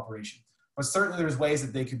rescue operation. But certainly there's ways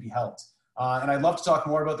that they could be helped. And I'd love to talk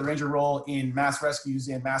more about the Ranger role in mass rescues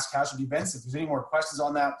and mass casualty events. If there's any more questions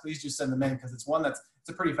on that, please just send them in because it's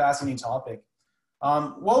a pretty fascinating topic.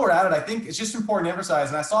 While we're at it, I think it's just important to emphasize,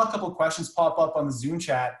 and I saw a couple of questions pop up on the Zoom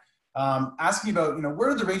chat asking about, where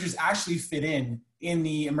do the Rangers actually fit in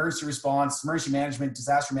the emergency response, emergency management,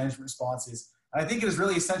 disaster management responses. And I think it is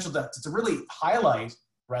really essential to really highlight,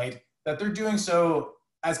 right, that they're doing so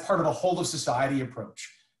as part of a whole of society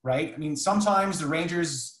approach, right? Sometimes the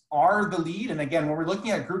Rangers are the lead. And again, when we're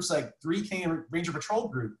looking at groups like 3 Canadian Ranger Patrol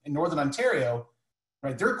Group in Northern Ontario,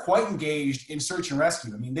 right? They're quite engaged in search and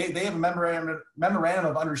rescue. I mean, they have a memorandum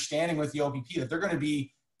of understanding with the OPP that they're going to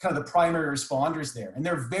be kind of the primary responders there. And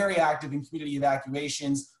they're very active in community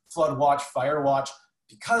evacuations, flood watch, fire watch,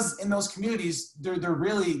 because in those communities, they're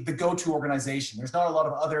really the go-to organization. There's not a lot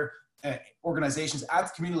of other organizations at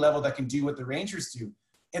the community level that can do what the Rangers do.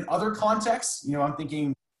 In other contexts, you know, I'm thinking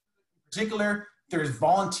in particular, there's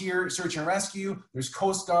volunteer search and rescue, there's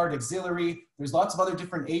Coast Guard, auxiliary, there's lots of other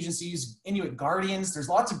different agencies, Inuit Guardians, there's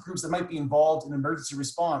lots of groups that might be involved in emergency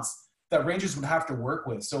response that Rangers would have to work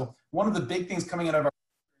with. So one of the big things coming out of our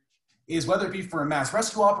is whether it be for a mass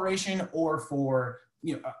rescue operation or for,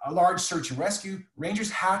 you know, a large search and rescue,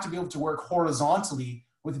 Rangers have to be able to work horizontally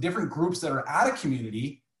with the different groups that are at a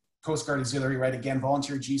community, Coast Guard, auxiliary, right, again,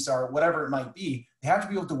 volunteer, GSAR, whatever it might be. They have to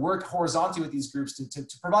be able to work horizontally with these groups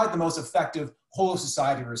to provide the most effective whole of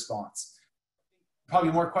society response.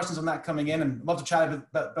 Probably more questions on that coming in, and I'd love to chat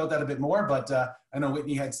about that a bit more, but I know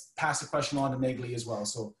Whitney had passed a question on to Meg Lee as well.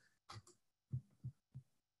 So.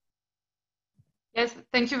 Yes,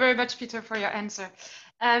 thank you very much, Peter, for your answer.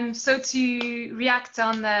 So to react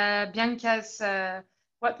on Bianca's,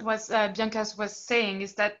 what was Bianca's was saying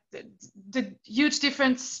is that the huge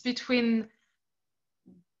difference between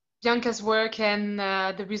Bianca's work and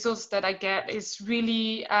the results that I get is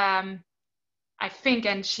really, I think,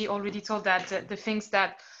 and she already told that, the things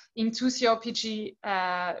that in 2CRPG,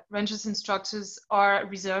 Rangers instructors are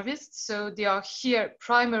reservists. So they are here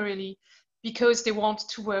primarily because they want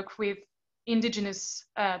to work with Indigenous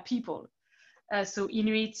people. So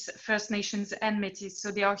Inuits, First Nations, and Métis.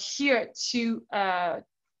 So they are here to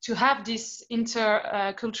have these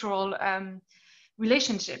intercultural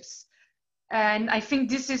relationships. And I think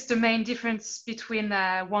this is the main difference between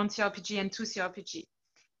 1CRPG and 2CRPG.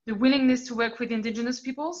 The willingness to work with Indigenous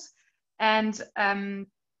peoples. And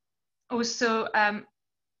also,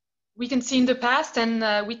 we can see in the past,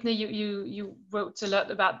 and Whitney, you wrote a lot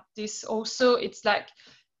about this also, it's like,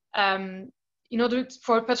 in order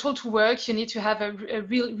for a patrol to work, you need to have a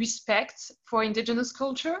real respect for Indigenous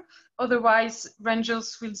culture. Otherwise,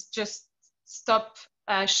 Rangers will just stop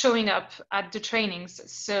showing up at the trainings.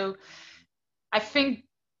 So I think,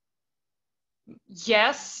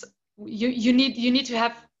 yes, you need to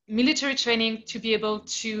have military training to be able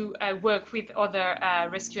to work with other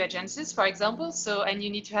rescue agencies, for example. So, and you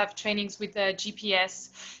need to have trainings with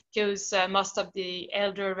GPS, because most of the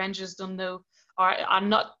elder Rangers don't know, or are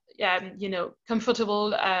not you know,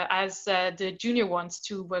 comfortable as the junior ones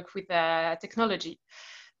to work with technology.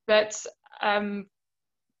 But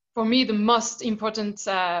for me, the most important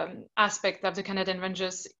aspect of the Canadian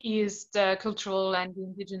Rangers is the cultural and the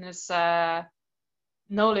Indigenous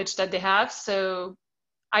knowledge that they have. So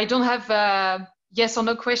I don't have yes or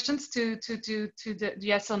no questions to the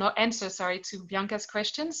yes or no answer, sorry, to Bianca's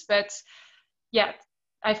questions. But yeah,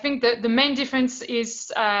 I think the main difference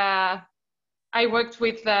is I worked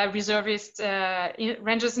with reservist,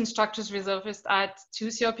 Rangers instructors reservists at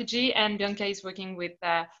 2CRPG, and Bianca is working with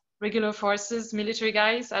regular forces, military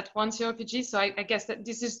guys at 1CRPG. So I guess that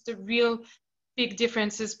this is the real big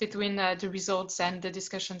differences between the results and the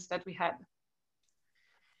discussions that we had.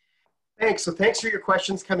 Thanks. So thanks for your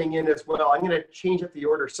questions coming in as well. I'm going to change up the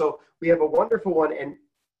order. So we have a wonderful one. And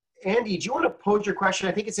Andy, do you want to pose your question?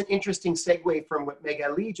 I think it's an interesting segue from what Meg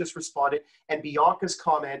Lee just responded and Bianca's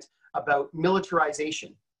comment about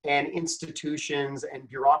militarization and institutions and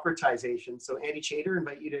bureaucratization. So Andy Chater,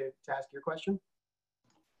 invite you to ask your question.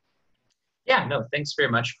 Yeah, no, thanks very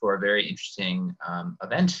much for a very interesting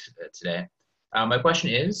event today. My question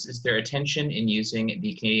is there a tension in using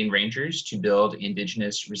the Canadian Rangers to build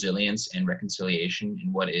Indigenous resilience and reconciliation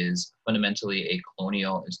in what is fundamentally a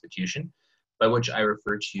colonial institution, by which I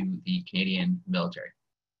refer to the Canadian military?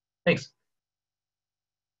 Thanks.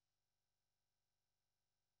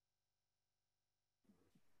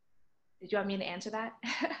 Did you want me to answer that?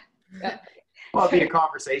 Well, it'll be a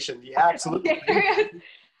conversation. Yeah, absolutely.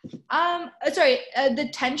 Sorry, the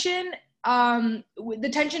tension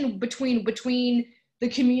between the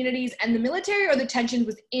communities and the military, or the tension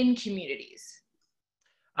within communities?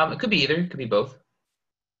 It could be either, it could be both.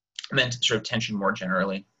 I meant sort of tension more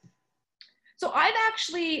generally. So I've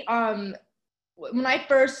actually, when I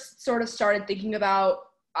first sort of started thinking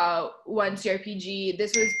about 1CRPG,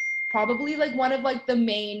 this was probably like one of like the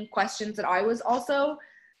main questions that I was also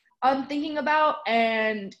thinking about,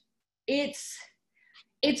 and it's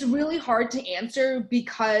really hard to answer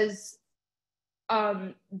because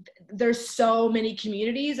there's so many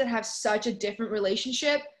communities that have such a different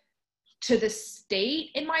relationship to the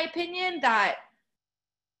state, in my opinion, that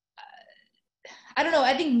I don't know.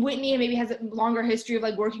 I think Whitney maybe has a longer history of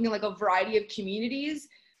like working in like a variety of communities.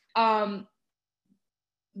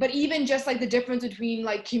 but even just like the difference between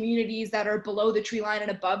like communities that are below the tree line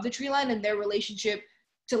and above the tree line and their relationship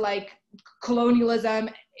to like colonialism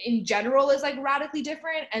in general is like radically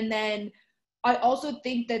different. And then I also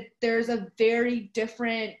think that there's a very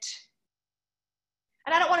different,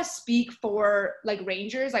 and I don't want to speak for like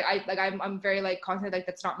rangers, I'm very like confident like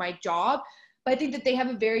that's not my job, but I think that they have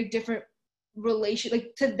a very different relation,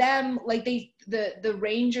 like to them, like the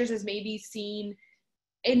rangers is maybe seen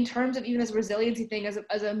in terms of even as a resiliency thing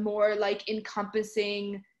as a more like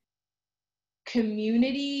encompassing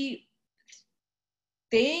community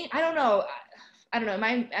thing. I don't know. I don't know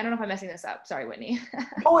if I'm messing this up. Sorry, Whitney.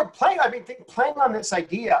 No, playing on this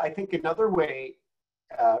idea, I think another way,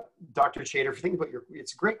 Dr. Shader, if you think about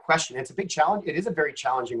it's a great question. It's a big challenge. It is a very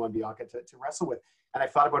challenging one, Bianca, to wrestle with. And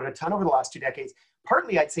I've thought about it a ton over the last 2 decades.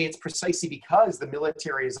 Partly, I'd say it's precisely because the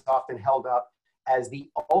military is often held up as the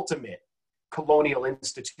ultimate colonial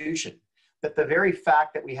institution, that the very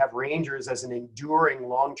fact that we have rangers as an enduring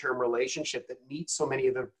long-term relationship that meets so many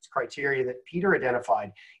of the criteria that Peter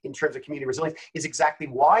identified in terms of community resilience is exactly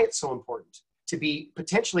why it's so important to be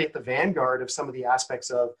potentially at the vanguard of some of the aspects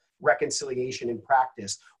of reconciliation in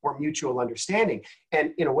practice or mutual understanding.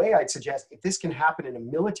 And in a way, I'd suggest if this can happen in a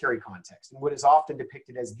military context, in what is often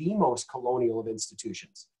depicted as the most colonial of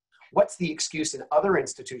institutions, what's the excuse in other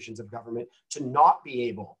institutions of government to not be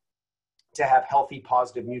able to have healthy,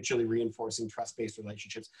 positive, mutually reinforcing, trust-based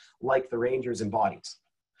relationships like the Rangers embodies?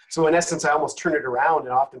 So in essence, I almost turn it around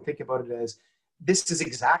and often think about it as, this is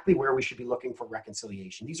exactly where we should be looking for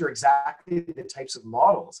reconciliation. These are exactly the types of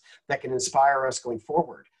models that can inspire us going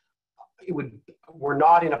forward. We're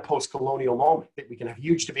not in a post-colonial moment. We can have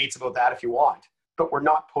huge debates about that if you want, but we're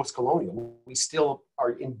not post-colonial. We still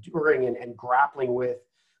are enduring and grappling with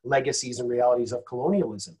legacies and realities of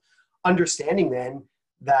colonialism. Understanding then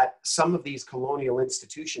that some of these colonial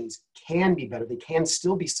institutions can be better. They can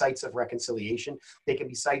still be sites of reconciliation. They can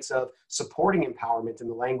be sites of supporting empowerment in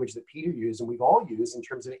the language that Peter used and we've all used in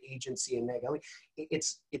terms of agency and Nag Hammadi.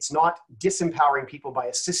 It's not disempowering people by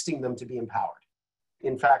assisting them to be empowered.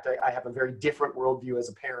 In fact, I have a very different worldview as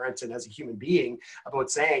a parent and as a human being about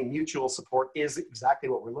saying mutual support is exactly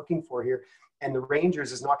what we're looking for here. And the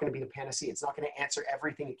Rangers is not going to be the panacea. It's not going to answer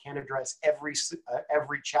everything. It can't address every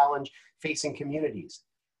challenge facing communities.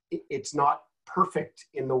 It's not perfect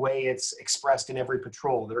in the way it's expressed in every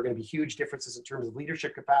patrol. There are going to be huge differences in terms of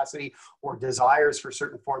leadership capacity or desires for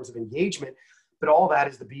certain forms of engagement, but all that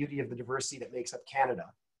is the beauty of the diversity that makes up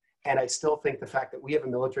Canada. And I still think the fact that we have a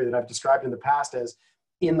military that I've described in the past as,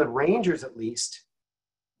 in the Rangers at least,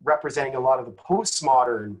 representing a lot of the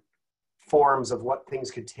postmodern forms of what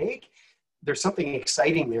things could take, there's something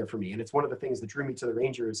exciting there for me. And it's one of the things that drew me to the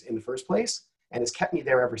Rangers in the first place and has kept me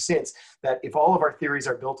there ever since, that if all of our theories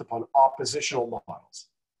are built upon oppositional models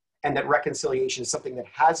and that reconciliation is something that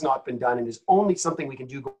has not been done and is only something we can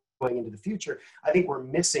do going into the future, I think we're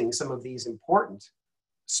missing some of these important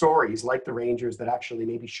stories like the Rangers that actually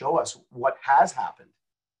maybe show us what has happened,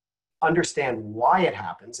 understand why it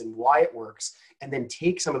happens and why it works, and then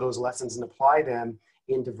take some of those lessons and apply them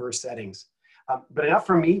in diverse settings. But enough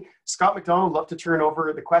from me. Scott McDonald, love to turn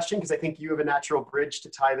over the question because I think you have a natural bridge to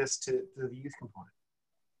tie this to the youth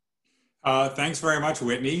component. Thanks very much,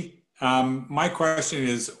 Whitney. My question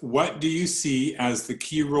is, what do you see as the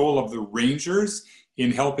key role of the Rangers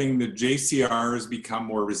in helping the JCRs become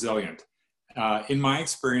more resilient? In my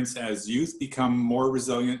experience, as youth become more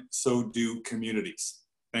resilient, so do communities.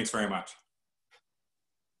 Thanks very much.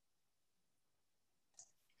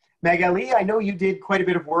 Magali, I know you did quite a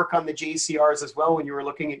bit of work on the JCRs as well when you were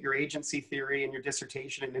looking at your agency theory and your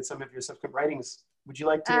dissertation and in some of your subsequent writings. Would you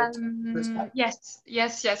like to? Yes,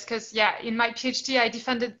 because in my PhD, I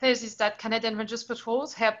defended thesis that Canadian Rangers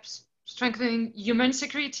patrols help strengthening human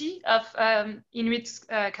security of Inuit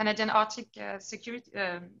Canadian Arctic security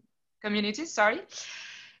communities,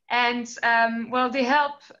 And well, they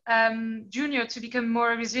help junior to become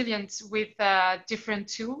more resilient with different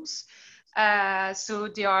tools. So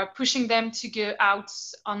they are pushing them to go out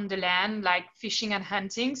on the land, like fishing and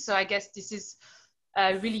hunting. So I guess this is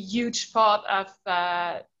a really huge part of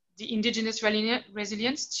the Indigenous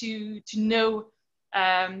resilience to know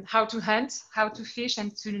how to hunt, how to fish,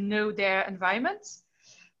 and to know their environment.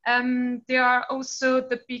 There are also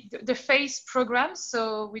the FACE program,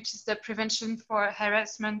 which is the Prevention for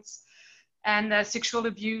Harassment and Sexual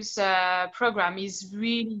Abuse program, is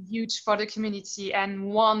really huge for the community. And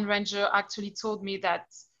one ranger actually told me that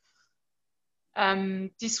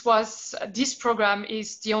this program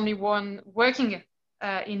is the only one working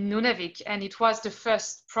in Nunavik, and it was the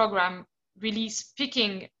first program really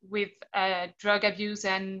speaking with drug abuse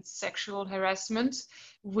and sexual harassment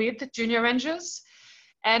with junior rangers.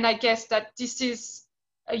 And I guess that this is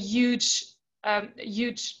a huge, yeah,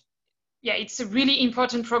 it's a really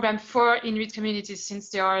important program for Inuit communities, since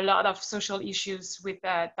there are a lot of social issues with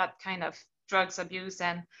that kind of drugs abuse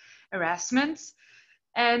and harassment.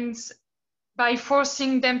 And by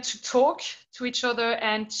forcing them to talk to each other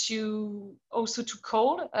and to also to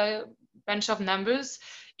call a bunch of numbers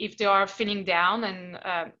if they are feeling down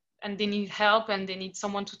and they need help and they need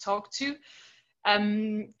someone to talk to.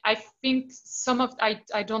 I think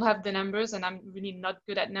I don't have the numbers, and I'm really not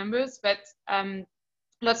good at numbers, but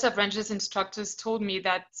lots of Rangers instructors told me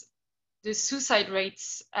that the suicide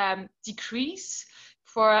rates decrease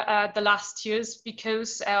for the last years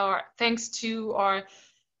because thanks to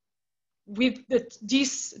with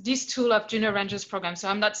this tool of Junior Rangers program. So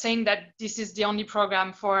I'm not saying that this is the only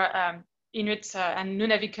program for Inuit and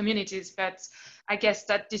Nunavut communities, but I guess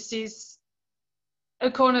that this is a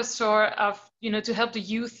cornerstone of, to help the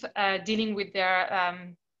youth dealing with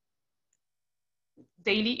their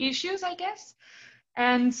daily issues, I guess.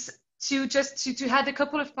 And to add a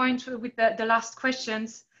couple of points with the last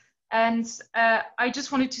questions. And I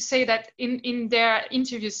just wanted to say that in their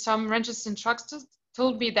interviews, some Rangers instructors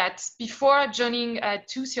told me that before joining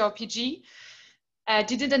 2CRPG,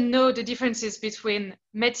 they didn't know the differences between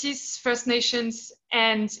Métis, First Nations,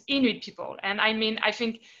 and Inuit people. And I mean, I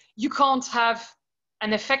think you can't have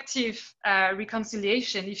an effective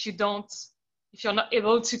reconciliation if you're not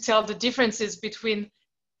able to tell the differences between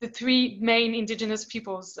the three main Indigenous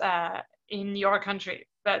peoples in your country.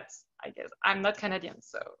 But I guess I'm not Canadian,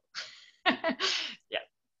 so yeah.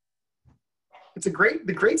 It's a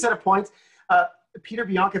great set of points. Peter,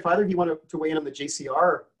 Bianca, if either of you want to weigh in on the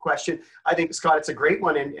JCR question, I think, Scott, it's a great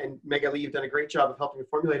one, and Megali, you've done a great job of helping to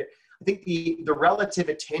formulate it. I think the relative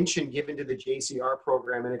attention given to the JCR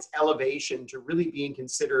program and its elevation to really being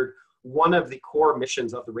considered one of the core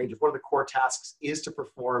missions of the Rangers, one of the core tasks is to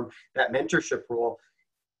perform that mentorship role,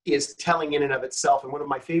 is telling in and of itself. And one of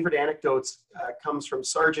my favorite anecdotes comes from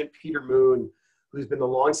Sergeant Peter Moon, who's been the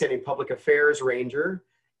longstanding public affairs ranger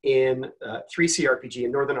in 3CRPG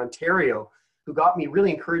in Northern Ontario, who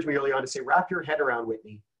really encouraged me early on to say, wrap your head around,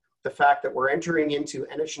 Whitney, the fact that we're entering into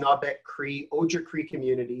Anishinaabe, Cree, Oja Cree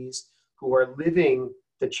communities who are living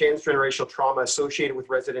the transgenerational trauma associated with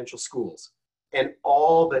residential schools and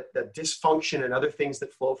all the dysfunction and other things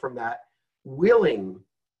that flow from that, willing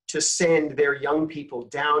to send their young people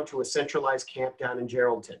down to a centralized camp down in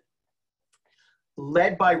Geraldton,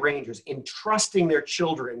 led by Rangers, entrusting their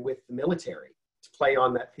children with the military, to play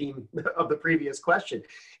on that theme of the previous question,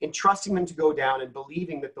 entrusting them to go down and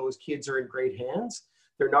believing that those kids are in great hands.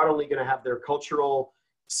 They're not only going to have their cultural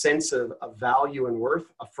sense of value and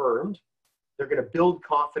worth affirmed, they're going to build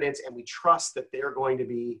confidence, and we trust that they're going to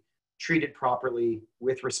be treated properly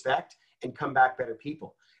with respect and come back better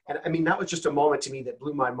people. And I mean, that was just a moment to me that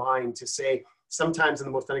blew my mind, to say sometimes in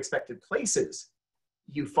the most unexpected places,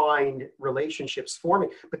 you find relationships forming,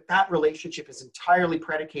 but that relationship is entirely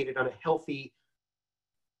predicated on a healthy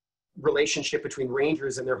relationship between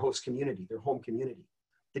Rangers and their host community, their home community.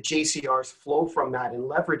 The JCRs flow from that and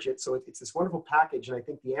leverage it. So it's this wonderful package. And I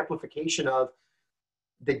think the amplification of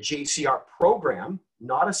the JCR program,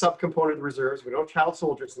 not a subcomponent of the reserves, we don't have child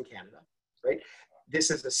soldiers in Canada, right? This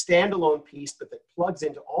is a standalone piece, but that plugs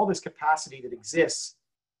into all this capacity that exists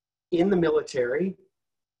in the military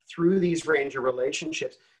through these Ranger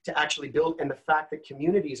relationships to actually build. And the fact that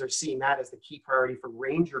communities are seeing that as the key priority for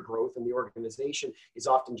Ranger growth in the organization is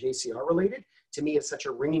often JCR related, to me is such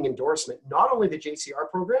a ringing endorsement, not only the JCR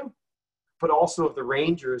program, but also of the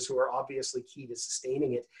Rangers, who are obviously key to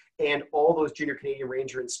sustaining it, and all those Junior Canadian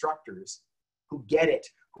Ranger instructors who get it,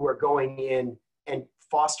 who are going in and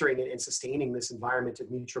fostering it and sustaining this environment of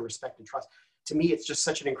mutual respect and trust. To me, it's just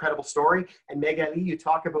such an incredible story. And Megali, you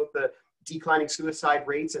talk about the declining suicide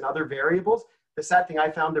rates and other variables. The sad thing I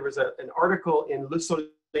found, there was an article in Le Soleil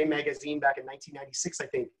magazine back in 1996, I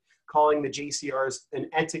think, calling the JCRs an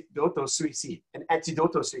antidote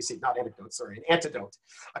suicide, not anecdote, sorry, an antidote,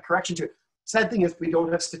 a correction to it. Sad thing is we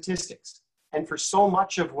don't have statistics. And for so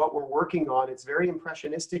much of what we're working on, it's very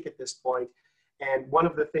impressionistic at this point. And one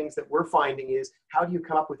of the things that we're finding is, how do you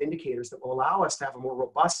come up with indicators that will allow us to have a more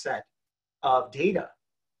robust set of data,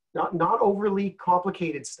 not overly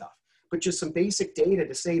complicated stuff, but just some basic data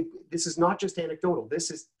to say, this is not just anecdotal. This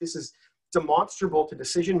is demonstrable to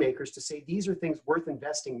decision makers to say, these are things worth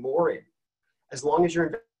investing more in, as long as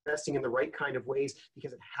you're investing in the right kind of ways,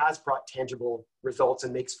 because it has brought tangible results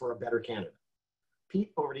and makes for a better Canada.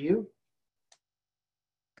 Pete, over to you.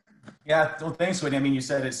 Yeah, well, thanks, Whitney. I mean, you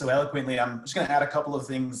said it so eloquently. I'm just going to add a couple of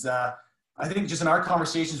things. I think just in our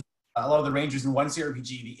conversations a lot of the Rangers in one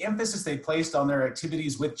CRPG, the emphasis they placed on their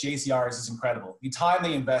activities with JCRs is incredible. The time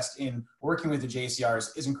they invest in working with the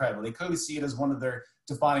JCRs is incredible. They clearly see it as one of their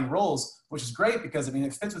defining roles, which is great because, I mean,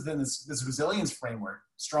 it fits within this resilience framework.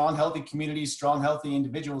 Strong, healthy communities, strong, healthy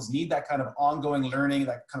individuals need that kind of ongoing learning,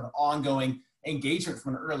 that kind of ongoing engagement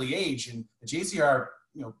from an early age. And the JCR,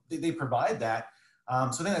 you know, they provide that. So I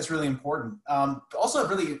think that's really important. Also, a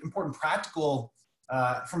really important practical,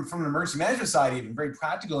 from an emergency management side, even very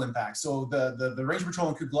practical impact. So the Ranger Patrol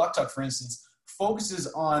in Kugluktuk, for instance, focuses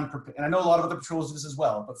on, and I know a lot of other patrols do this as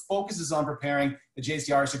well, but focuses on preparing the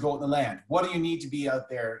JCRs to go out in the land. What do you need to be out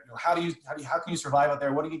there? You know, how can you survive out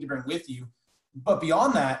there? What do you need to bring with you? But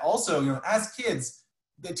beyond that, also, you know, as kids,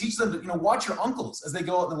 they teach them to, you know, watch your uncles as they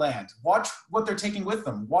go out in the land. Watch what they're taking with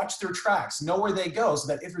them. Watch their tracks. Know where they go, so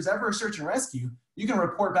that if there's ever a search and rescue, you can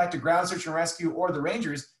report back to ground search and rescue or the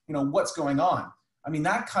Rangers, you know, what's going on. I mean,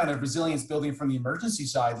 that kind of resilience building from the emergency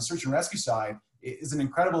side, the search and rescue side, is an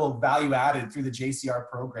incredible value added through the JCR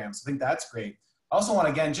program. So I think that's great. I also want,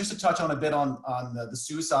 again, just to touch on a bit on the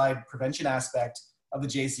suicide prevention aspect of the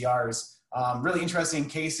JCRs. Really interesting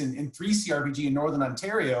case in 3 CRPG in Northern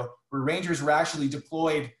Ontario, where Rangers were actually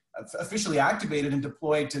deployed, officially activated and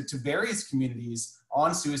deployed to various communities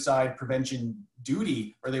on suicide prevention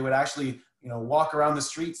duty, where they would actually, you know, walk around the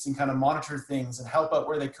streets and kind of monitor things and help out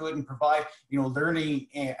where they could and provide, you know, learning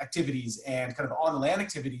activities and kind of on the land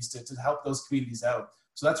activities to help those communities out.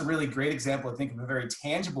 So that's a really great example, I think, of a very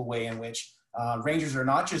tangible way in which Rangers are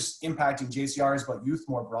not just impacting JCRs, but youth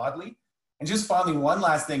more broadly. And just finally, one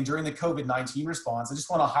last thing, during the COVID-19 response, I just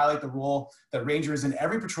want to highlight the role that Rangers in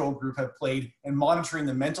every patrol group have played in monitoring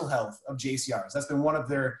the mental health of JCRs. That's been one of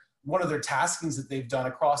their taskings that they've done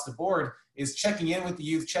across the board, is checking in with the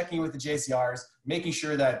youth, checking in with the JCRs, making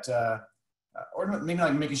sure that, or maybe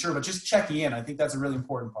not making sure, but just checking in. I think that's a really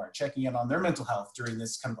important part, checking in on their mental health during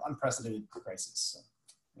this kind of unprecedented crisis. So,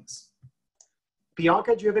 thanks.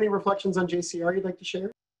 Bianca, do you have any reflections on JCR you'd like to share?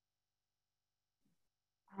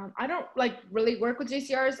 I don't like really work with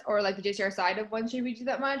JCRs or like the JCR side of 1CRPG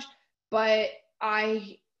that much, but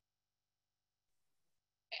I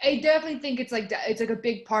definitely think it's like a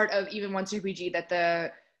big part of even 1CRPG that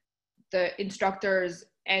the instructors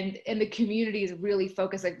and the communities really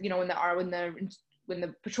focus, like, you know, when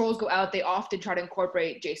the patrols go out, they often try to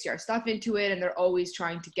incorporate JCR stuff into it, and they're always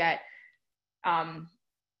trying to get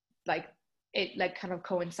like it like kind of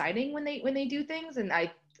coinciding when they do things. And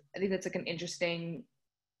I think that's like an interesting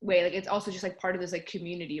way. Like, it's also just like part of this like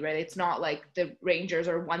community, right? It's not like the Rangers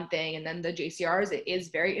are one thing and then the JCRs. It is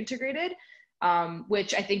very integrated,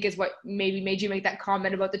 which I think is what maybe made you make that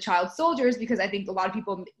comment about the child soldiers, because I think a lot of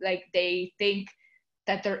people, like, they think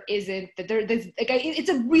that there's like, it's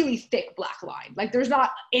a really thick black line. Like, there's not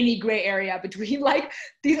any gray area between like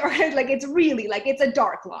these are like, it's really like, it's a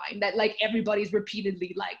dark line that like everybody's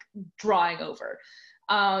repeatedly like drawing over.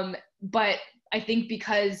 But I think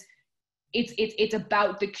because it's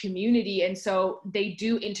about the community, and so they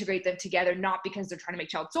do integrate them together, not because they're trying to make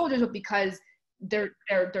child soldiers, but because they're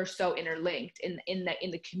so interlinked in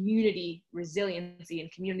the community resiliency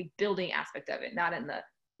and community building aspect of it, not in the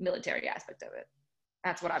military aspect of it.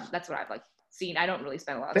 That's what I've like seen. I don't really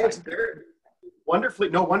spend a lot of time.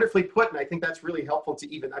 Wonderfully put. And I think that's really helpful to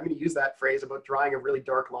even, I'm going to use that phrase about drawing a really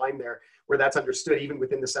dark line there, where that's understood even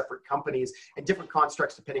within the separate companies and different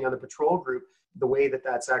constructs depending on the patrol group, the way that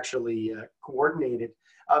that's actually coordinated.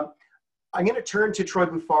 I'm going to turn to Troy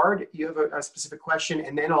Bouffard. You have a specific question,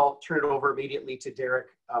 and then I'll turn it over immediately to Derek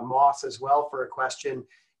Moss as well for a question.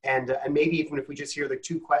 And maybe even if we just hear the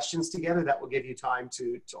 2 questions together, that will give you time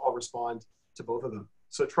to all respond to both of them.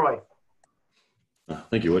 So Troy.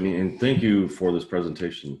 Thank you, Whitney, and thank you for this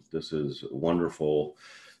presentation. This is wonderful,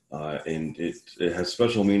 and it has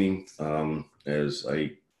special meaning as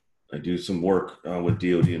I do some work with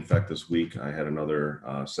DoD. In fact, this week I had another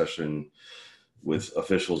session with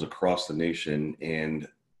officials across the nation, and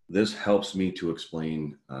this helps me to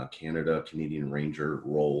explain Canadian Ranger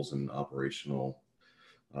roles and operational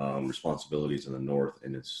responsibilities in the North,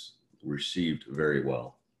 and it's received very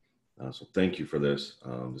well. So thank you for this.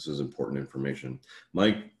 This is important information.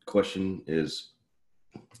 My question is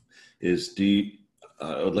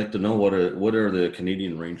I would like to know what are the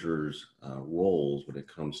Canadian Rangers' roles when it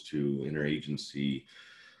comes to interagency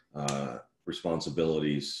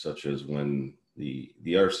responsibilities, such as when the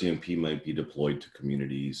RCMP might be deployed to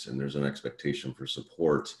communities and there's an expectation for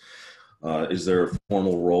support. Is there a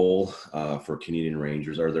formal role for Canadian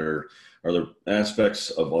Rangers? Are there aspects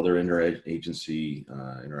of other interagency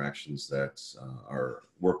interactions that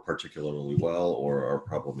work particularly well or are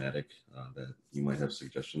problematic that you might have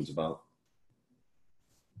suggestions about?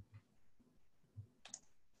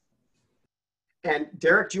 And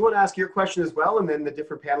Derek, do you want to ask your question as well? And then the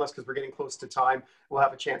different panelists, because we're getting close to time, we'll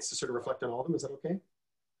have a chance to sort of reflect on all of them. Is that okay?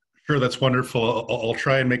 Sure, that's wonderful. I'll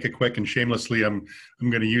try and make it quick and shamelessly. I'm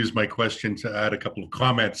going to use my question to add a couple of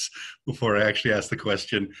comments before I actually ask the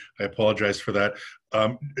question. I apologize for that.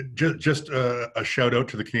 Just a shout out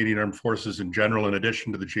to the Canadian Armed Forces in general, in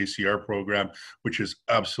addition to the JCR program, which is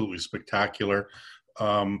absolutely spectacular.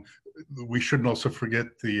 We shouldn't also forget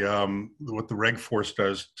what the Reg Force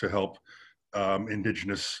does to help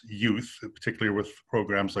Indigenous youth, particularly with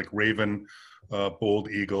programs like Raven, Bold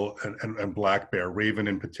Eagle, and Black Bear. Raven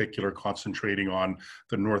in particular concentrating on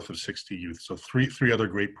the north of 60 youth. So three other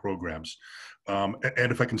great programs. And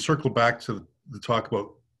if I can circle back to the talk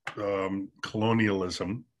about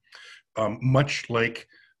colonialism, much like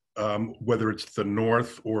whether it's the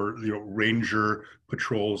North or Ranger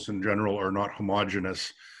patrols in general are not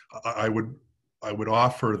homogenous, I would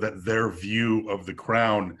offer that their view of the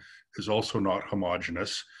Crown is also not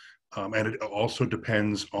homogenous. And it also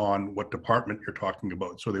depends on what department you're talking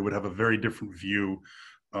about. So they would have a very different view,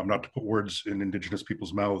 not to put words in Indigenous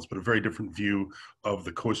people's mouths, but a very different view of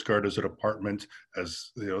the Coast Guard as a department,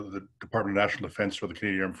 as the Department of National Defense or the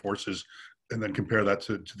Canadian Armed Forces, and then compare that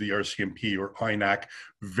to the RCMP or INAC.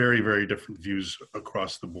 Very, very different views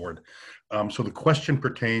across the board. So the question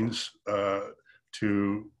pertains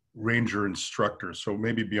to Ranger instructors. So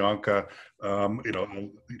maybe Bianca, I'll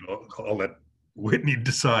let Whitney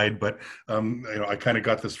decide, but I kind of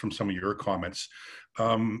got this from some of your comments.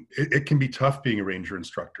 It can be tough being a Ranger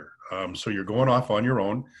instructor. So you're going off on your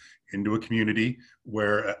own into a community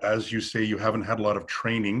where, as you say, you haven't had a lot of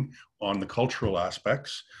training on the cultural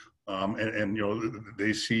aspects. And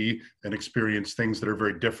they see and experience things that are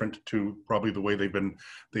very different to probably the way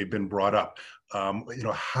they've been brought up.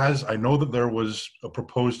 I know that there was a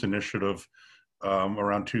proposed initiative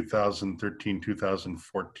around 2013,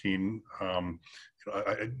 2014.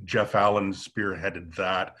 Jeff Allen spearheaded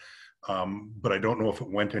that, but I don't know if it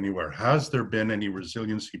went anywhere. Has there been any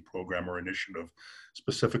resiliency program or initiative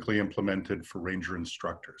specifically implemented for Ranger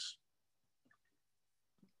instructors?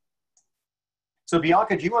 So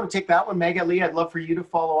Bianca, do you want to take that one? Mega Lee, I'd love for you to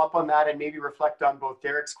follow up on that and maybe reflect on both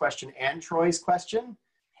Derek's question and Troy's question.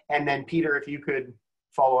 And then Peter, if you could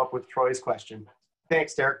follow up with Troy's question.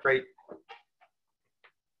 Thanks, Derek, great.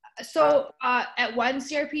 So at one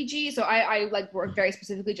CRPG, so I like work very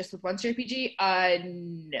specifically just with one CRPG.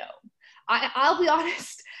 No, I'll be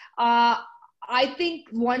honest. I think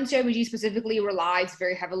one CRPG specifically relies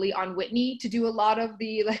very heavily on Whitney to do a lot of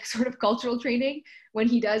the like sort of cultural training when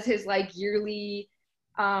he does his like yearly.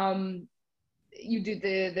 You do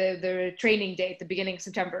the training day at the beginning of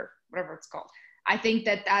September, whatever it's called. I think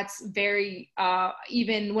that's very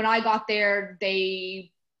even when I got there,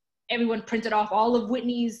 everyone printed off all of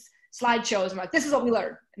Whitney's slideshows. I'm like, this is what we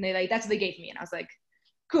learned. And that's what they gave me. And I was like,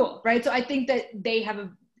 cool, right? So I think that they have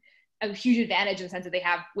a huge advantage in the sense that they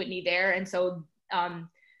have Whitney there. And so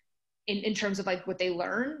in terms of like what they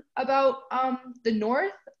learn about the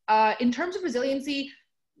North, in terms of resiliency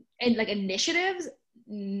and like initiatives,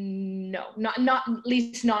 no, not at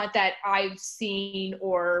least not that I've seen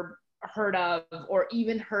or heard of, or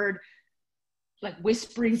even heard like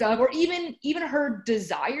whisperings of, or even heard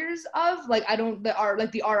desires of. Like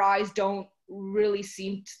the RIs don't really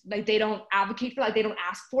seem like they don't advocate for, like they don't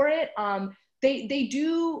ask for it. They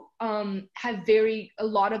do have a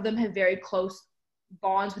lot of them have very close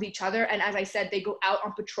bonds with each other, and as I said, they go out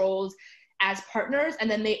on patrols as partners, and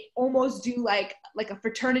then they almost do like a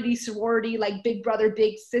fraternity sorority, like big brother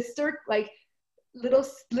big sister, like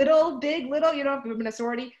little big little, if you've been in a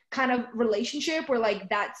sorority kind of relationship where like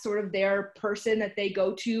that's sort of their person that they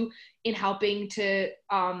go to in helping to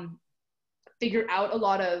figure out a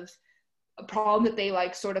lot of a problem that they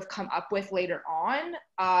like sort of come up with later on.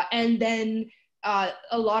 And then a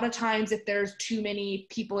lot of times if there's too many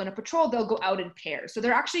people in a patrol, they'll go out in pairs. So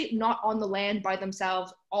they're actually not on the land by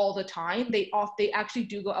themselves all the time. They actually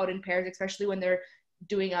do go out in pairs, especially when they're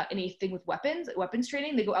doing anything with weapons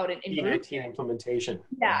training. They go out in groups. Implementation.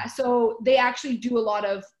 Yeah, so they actually do a lot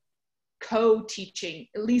of co-teaching,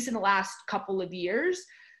 at least in the last couple of years,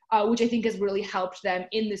 which I think has really helped them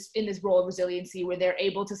in this role of resiliency, where they're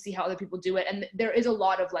able to see how other people do it. And there is a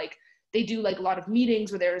lot of they do like a lot of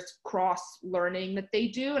meetings where there's cross learning that they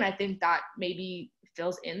do, and I think that maybe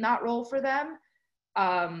fills in that role for them. So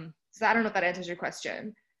I don't know if that answers your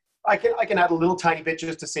question. I can add a little tiny bit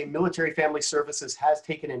just to say Military Family Services has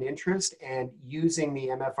taken an interest in using the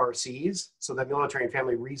MFRCs, so the Military and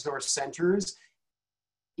Family Resource Centers,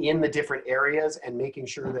 in the different areas, and making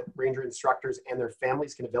sure that Ranger instructors and their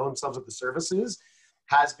families can avail themselves of the services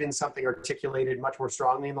has been something articulated much more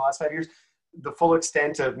strongly in the last 5 years. the full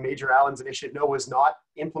extent of Major Allen's initiative, no, was not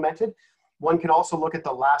implemented. One can also look at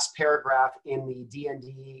the last paragraph in the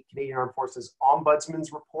DND, Canadian Armed Forces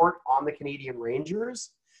Ombudsman's report on the Canadian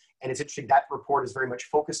Rangers. And it's interesting, that report is very much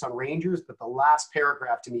focused on Rangers, but the last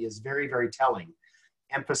paragraph to me is very, very telling,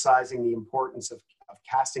 emphasizing the importance of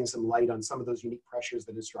casting some light on some of those unique pressures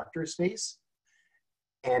that instructors face.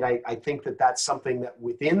 And I think that that's something that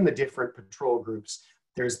within the different patrol groups,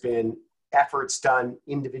 there's been efforts done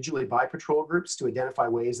individually by patrol groups to identify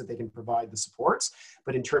ways that they can provide the supports.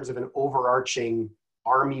 But in terms of an overarching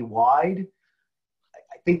Army-wide,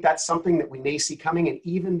 I think that's something that we may see coming, and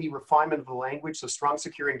even the refinement of the language, so strong,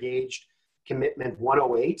 secure, engaged, commitment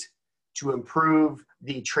 108, to improve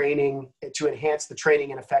the training, to enhance the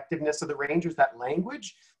training and effectiveness of the Rangers, that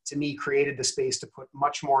language, to me, created the space to put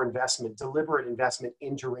much more investment, deliberate investment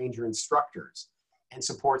into Ranger instructors and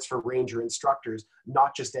supports for Ranger instructors,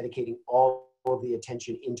 not just dedicating all of the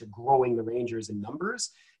attention into growing the Rangers in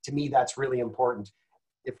numbers. To me, that's really important.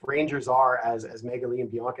 If Rangers are, as Magali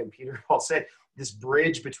and Bianca and Peter all said, this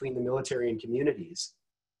bridge between the military and communities,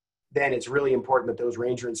 then it's really important that those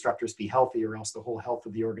Ranger instructors be healthy, or else the whole health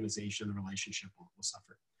of the organization and relationship will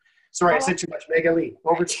suffer. Sorry, I said too much. Magali,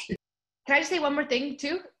 over to you. Can I just say one more thing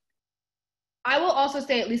too? I will also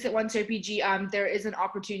say, at least at One CRPG, there is an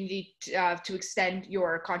opportunity to extend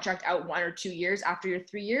your contract out 1 or 2 years after your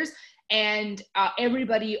 3 years. And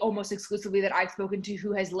everybody almost exclusively that I've spoken to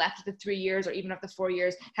who has left the 3 years or even after 4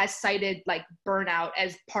 years has cited like burnout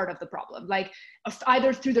as part of the problem. Like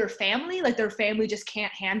either through their family, like their family just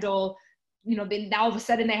can't handle, you know, then now all of a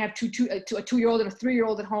sudden they have a 2-year-old and a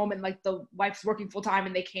 3-year-old at home, and like the wife's working full time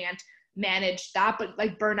and they can't manage that. But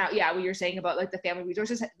like burnout, yeah, what you're saying about like the family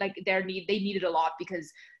resources, like they needed a lot,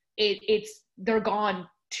 because they're gone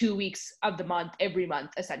 2 weeks of the month every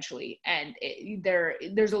month essentially, and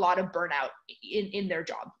there's a lot of burnout in their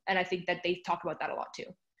job, and I think that they talk about that a lot too.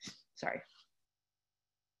 Sorry.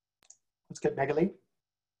 Let's get Magali.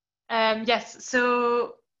 Yes,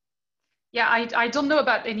 so yeah, I don't know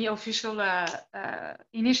about any official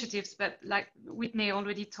initiatives, but like Whitney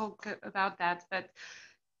already talked about that. But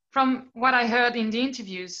from what I heard in the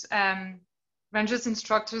interviews, Rangers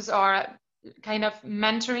instructors are kind of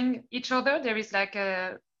mentoring each other. There is like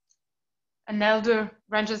an elder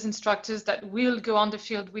Rangers instructors that will go on the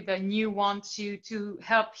field with a new one to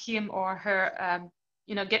help him or her,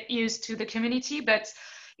 you know, get used to the community. But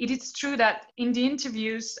it is true that in the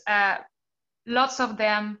interviews, lots of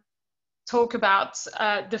them talk about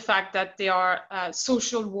the fact that they are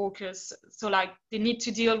social workers. So like they need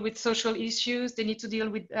to deal with social issues, they need to deal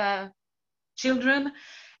with children,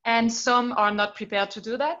 and some are not prepared to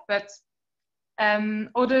do that. But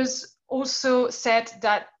others also said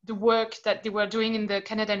that the work that they were doing in the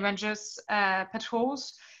Canadian Rangers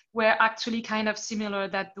patrols were actually kind of similar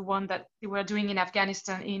that the one that they were doing in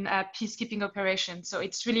Afghanistan in a peacekeeping operation. So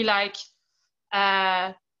it's really like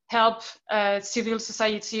help civil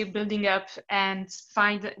society building up and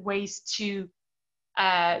find ways to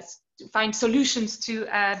find solutions to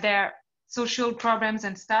their social problems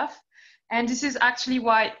and stuff. And this is actually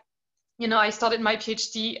why, you know, I started my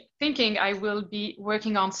PhD thinking I will be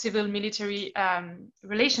working on civil-military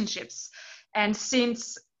relationships. And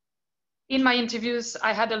since in my interviews,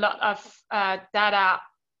 I had a lot of data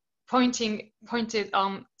pointed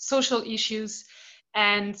on social issues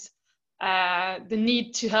and the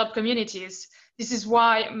need to help communities. This is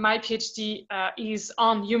why my PhD is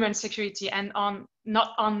on human security and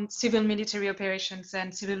not on civil-military operations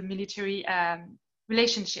and civil-military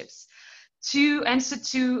relationships. To answer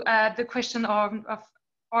to the question of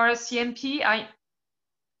RCMP,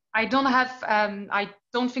 I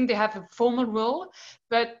don't think they have a formal role,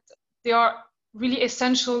 but they are really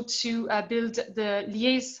essential to build the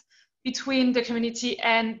liaison between the community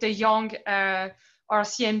and the young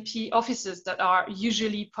RCMP officers that are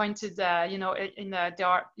usually pointed, you know, they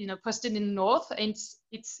are, you know, posted in the north, and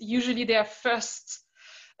it's usually their first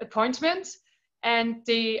appointment, and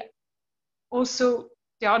they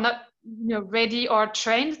are not, you know, ready or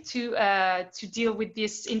trained to deal with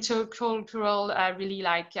this intercultural really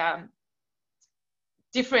like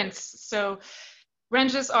difference. So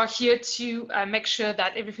Rangers are here to make sure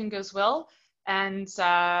that everything goes well, and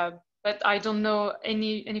but I don't know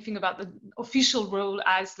anything about the official role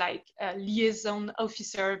as like a liaison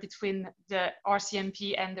officer between the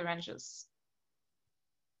RCMP and the Rangers.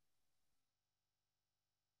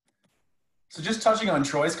 So just touching on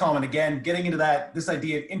Troy's comment again, getting into this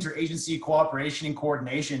idea of interagency cooperation and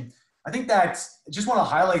coordination, I think that I just want to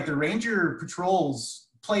highlight the Ranger patrols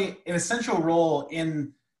play an essential role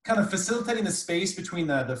in kind of facilitating the space between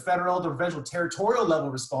the federal, the provincial, territorial level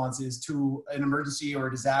responses to an emergency or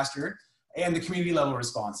a disaster, and the community level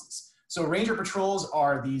responses. So ranger patrols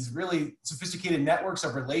are these really sophisticated networks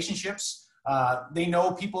of relationships. They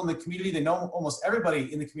know people in the community, they know almost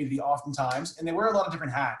everybody in the community oftentimes, and they wear a lot of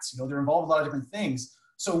different hats. They're involved in a lot of different things.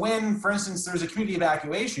 So when, for instance, there's a community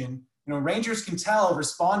evacuation, rangers can tell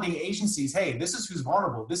responding agencies, hey, this is who's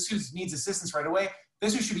vulnerable, this who needs assistance right away,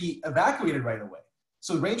 this who should be evacuated right away.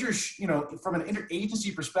 So rangers, from an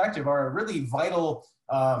interagency perspective, are a really vital,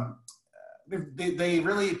 they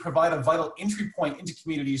really provide a vital entry point into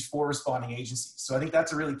communities for responding agencies. So I think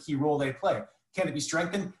that's a really key role they play. Can it be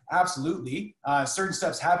strengthened? Absolutely. Certain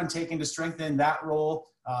steps have been taken to strengthen that role.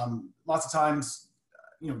 Lots of times,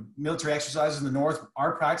 military exercises in the North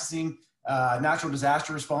are practicing natural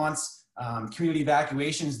disaster response, community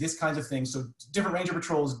evacuations, this kinds of things. So different ranger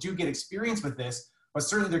patrols do get experience with this, but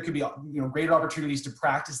certainly there could be greater opportunities to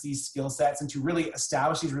practice these skill sets and to really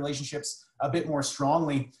establish these relationships a bit more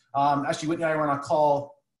strongly. Actually, Whitney and I were on a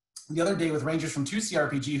call the other day with rangers from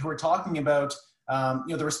 2CRPG who were talking about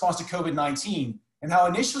the response to COVID-19 and how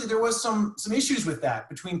initially there was some issues with that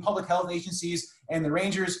between public health agencies and the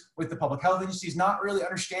rangers, with the public health agencies not really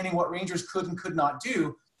understanding what rangers could and could not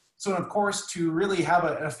do. So of course, to really have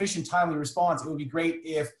an efficient, timely response, it would be great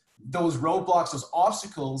if those roadblocks, those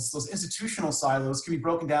obstacles, those institutional silos can be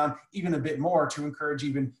broken down even a bit more to encourage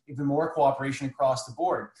even more cooperation across the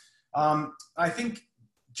board. I think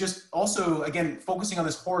just also, again, focusing on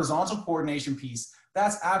this horizontal coordination piece,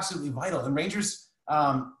 that's absolutely vital. And rangers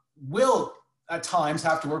will at times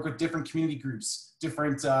have to work with different community groups,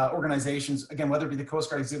 different organizations, again, whether it be the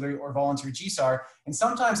Coast Guard Auxiliary or volunteer GSAR. And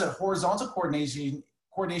sometimes that horizontal coordination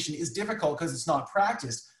is difficult because it's not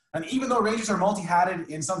practiced. And even though rangers are multi-hatted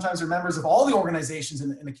and sometimes they're members of all the organizations in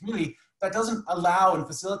the community, that doesn't allow and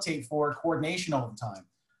facilitate for coordination all the time.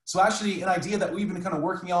 So actually an idea that we've been kind of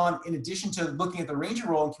working on, in addition to looking at the ranger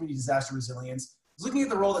role in community disaster resilience, is looking at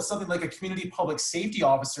the role that something like a community public safety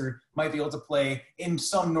officer might be able to play in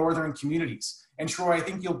some northern communities. And Troy, I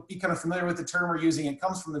think you'll be kind of familiar with the term we're using. It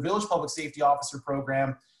comes from the Village Public Safety Officer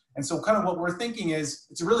program. And so kind of what we're thinking is,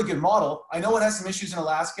 it's a really good model. I know it has some issues in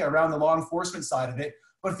Alaska around the law enforcement side of it,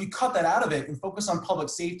 but if you cut that out of it and focus on public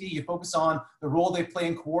safety, you focus on the role they play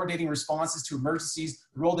in coordinating responses to emergencies,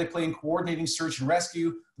 the role they play in coordinating search and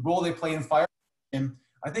rescue, the role they play in fire. And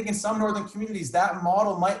I think in some northern communities, that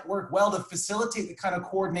model might work well to facilitate the kind of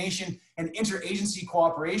coordination and interagency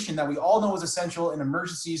cooperation that we all know is essential in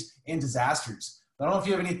emergencies and disasters. I don't know if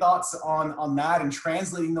you have any thoughts on that and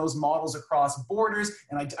translating those models across borders.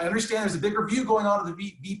 And I understand there's a big review going on of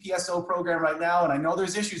the VPSO program right now, and I know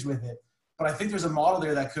there's issues with it. But I think there's a model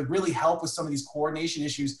there that could really help with some of these coordination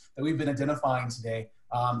issues that we've been identifying today.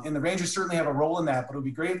 And the rangers certainly have a role in that, but it would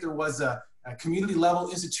be great if there was a community level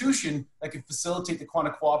institution that could facilitate the kind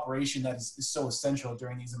of cooperation that is so essential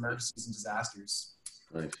during these emergencies and disasters.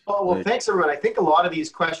 Right. Well, thanks everyone. I think a lot of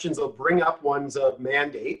these questions will bring up ones of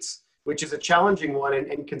mandates, which is a challenging one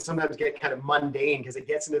and can sometimes get kind of mundane because it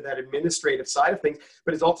gets into that administrative side of things,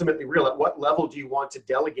 but it's ultimately real. At what level do you want to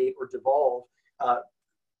delegate or devolve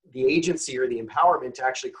the agency or the empowerment to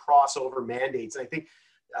actually cross over mandates? And I think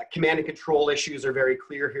command and control issues are very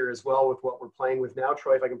clear here as well with what we're playing with now.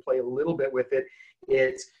 Troy, if I can play a little bit with it,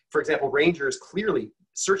 it's, for example, rangers, clearly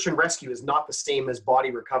search and rescue is not the same as body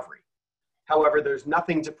recovery. However, there's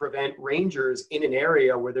nothing to prevent rangers in an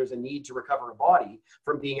area where there's a need to recover a body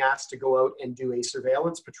from being asked to go out and do a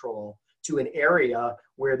surveillance patrol to an area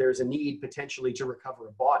where there's a need potentially to recover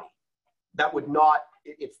a body. That would not,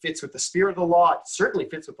 it fits with the spirit of the law, it certainly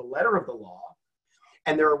fits with the letter of the law,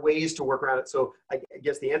 and there are ways to work around it. So I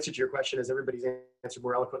guess the answer to your question, as everybody's answered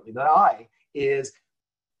more eloquently than I, is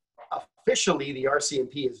officially the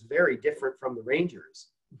RCMP is very different from the Rangers,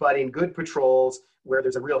 but in good patrols where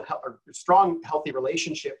there's a real strong, healthy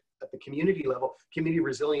relationship at the community level, community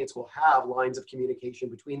resilience will have lines of communication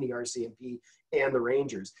between the RCMP and the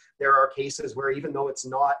Rangers. There are cases where even though it's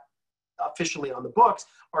not officially on the books,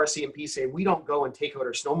 RCMP say, we don't go and take out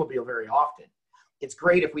our snowmobile very often. It's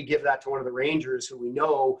great if we give that to one of the Rangers who we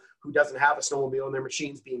know who doesn't have a snowmobile and their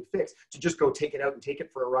machine's being fixed to just go take it out and take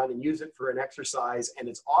it for a run and use it for an exercise. And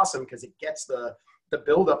it's awesome because it gets the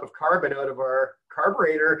buildup of carbon out of our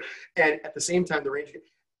carburetor. And at the same time, the Ranger,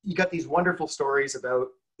 you got these wonderful stories about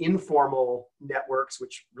informal networks,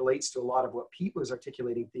 which relates to a lot of what Pete was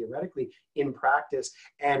articulating theoretically in practice,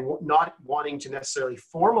 and not wanting to necessarily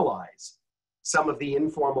formalize some of the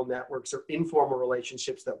informal networks or informal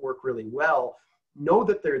relationships that work really well. Know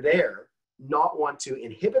that they're there, not want to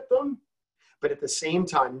inhibit them, but at the same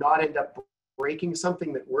time not end up breaking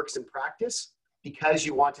something that works in practice because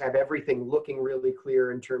you want to have everything looking really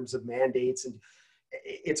clear in terms of mandates. And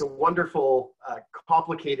it's a wonderful,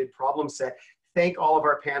 complicated problem set. Thank all of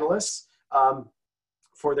our panelists.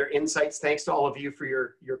 for their insights. Thanks to all of you for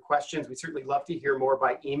your questions. We certainly love to hear more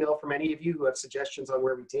by email from any of you who have suggestions on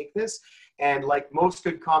where we take this. And like most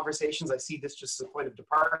good conversations, I see this just as a point of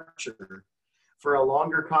departure. For a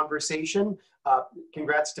longer conversation,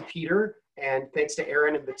 congrats to Peter, and thanks to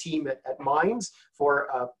Aaron and the team at Minds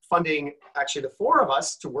for funding actually the 4 of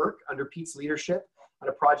us to work under Pete's leadership on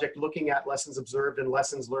a project looking at lessons observed and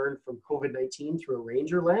lessons learned from COVID-19 through a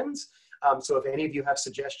ranger lens. So if any of you have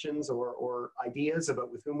suggestions or ideas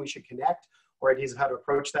about with whom we should connect or ideas of how to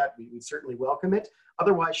approach that, we certainly welcome it.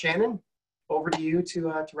 Otherwise, Shannon, over to you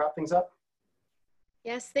to wrap things up.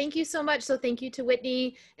 Yes, thank you so much. So thank you to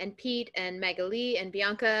Whitney and Pete and Magali and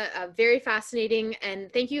Bianca. Very fascinating.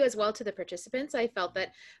 And thank you as well to the participants. I felt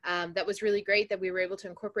that that was really great that we were able to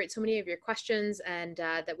incorporate so many of your questions and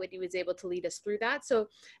that Whitney was able to lead us through that. So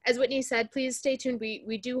as Whitney said, please stay tuned.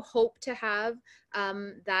 We do hope to have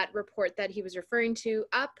that report that he was referring to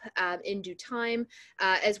up in due time.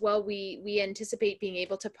 As well, we anticipate being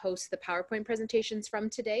able to post the PowerPoint presentations from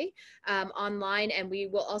today online, and we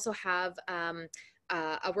will also have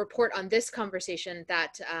a report on this conversation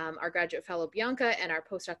that our graduate fellow Bianca and our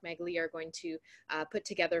postdoc Magali are going to put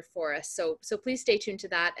together for us. So please stay tuned to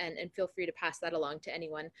that and feel free to pass that along to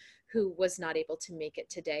anyone who was not able to make it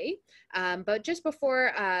today. But just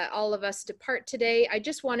before all of us depart today, I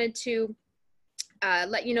just wanted to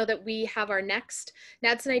let you know that we have our next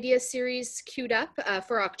NADS and Ideas series queued up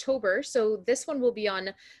for October. So this one will be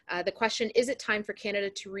on the question, is it time for Canada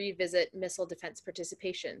to revisit missile defense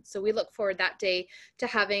participation? So we look forward that day to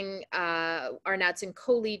having our NADS and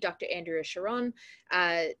co-lead, Dr. Andrea Sharon,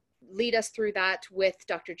 lead us through that with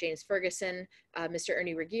Dr. James Ferguson, Mr.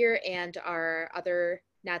 Ernie Regier, and our other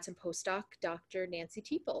NADS and postdoc, Dr. Nancy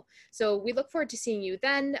Teeple. So we look forward to seeing you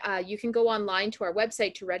then. You can go online to our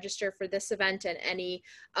website to register for this event and any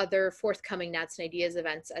other forthcoming NADS and Ideas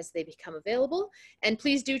events as they become available. And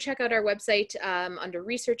please do check out our website under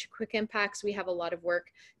Research Quick Impacts. We have a lot of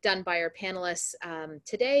work done by our panelists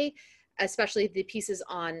today, especially the pieces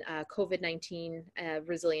on COVID-19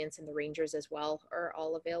 resilience, and the Rangers as well are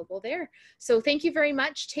all available there. So thank you very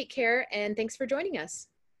much. Take care, and thanks for joining us.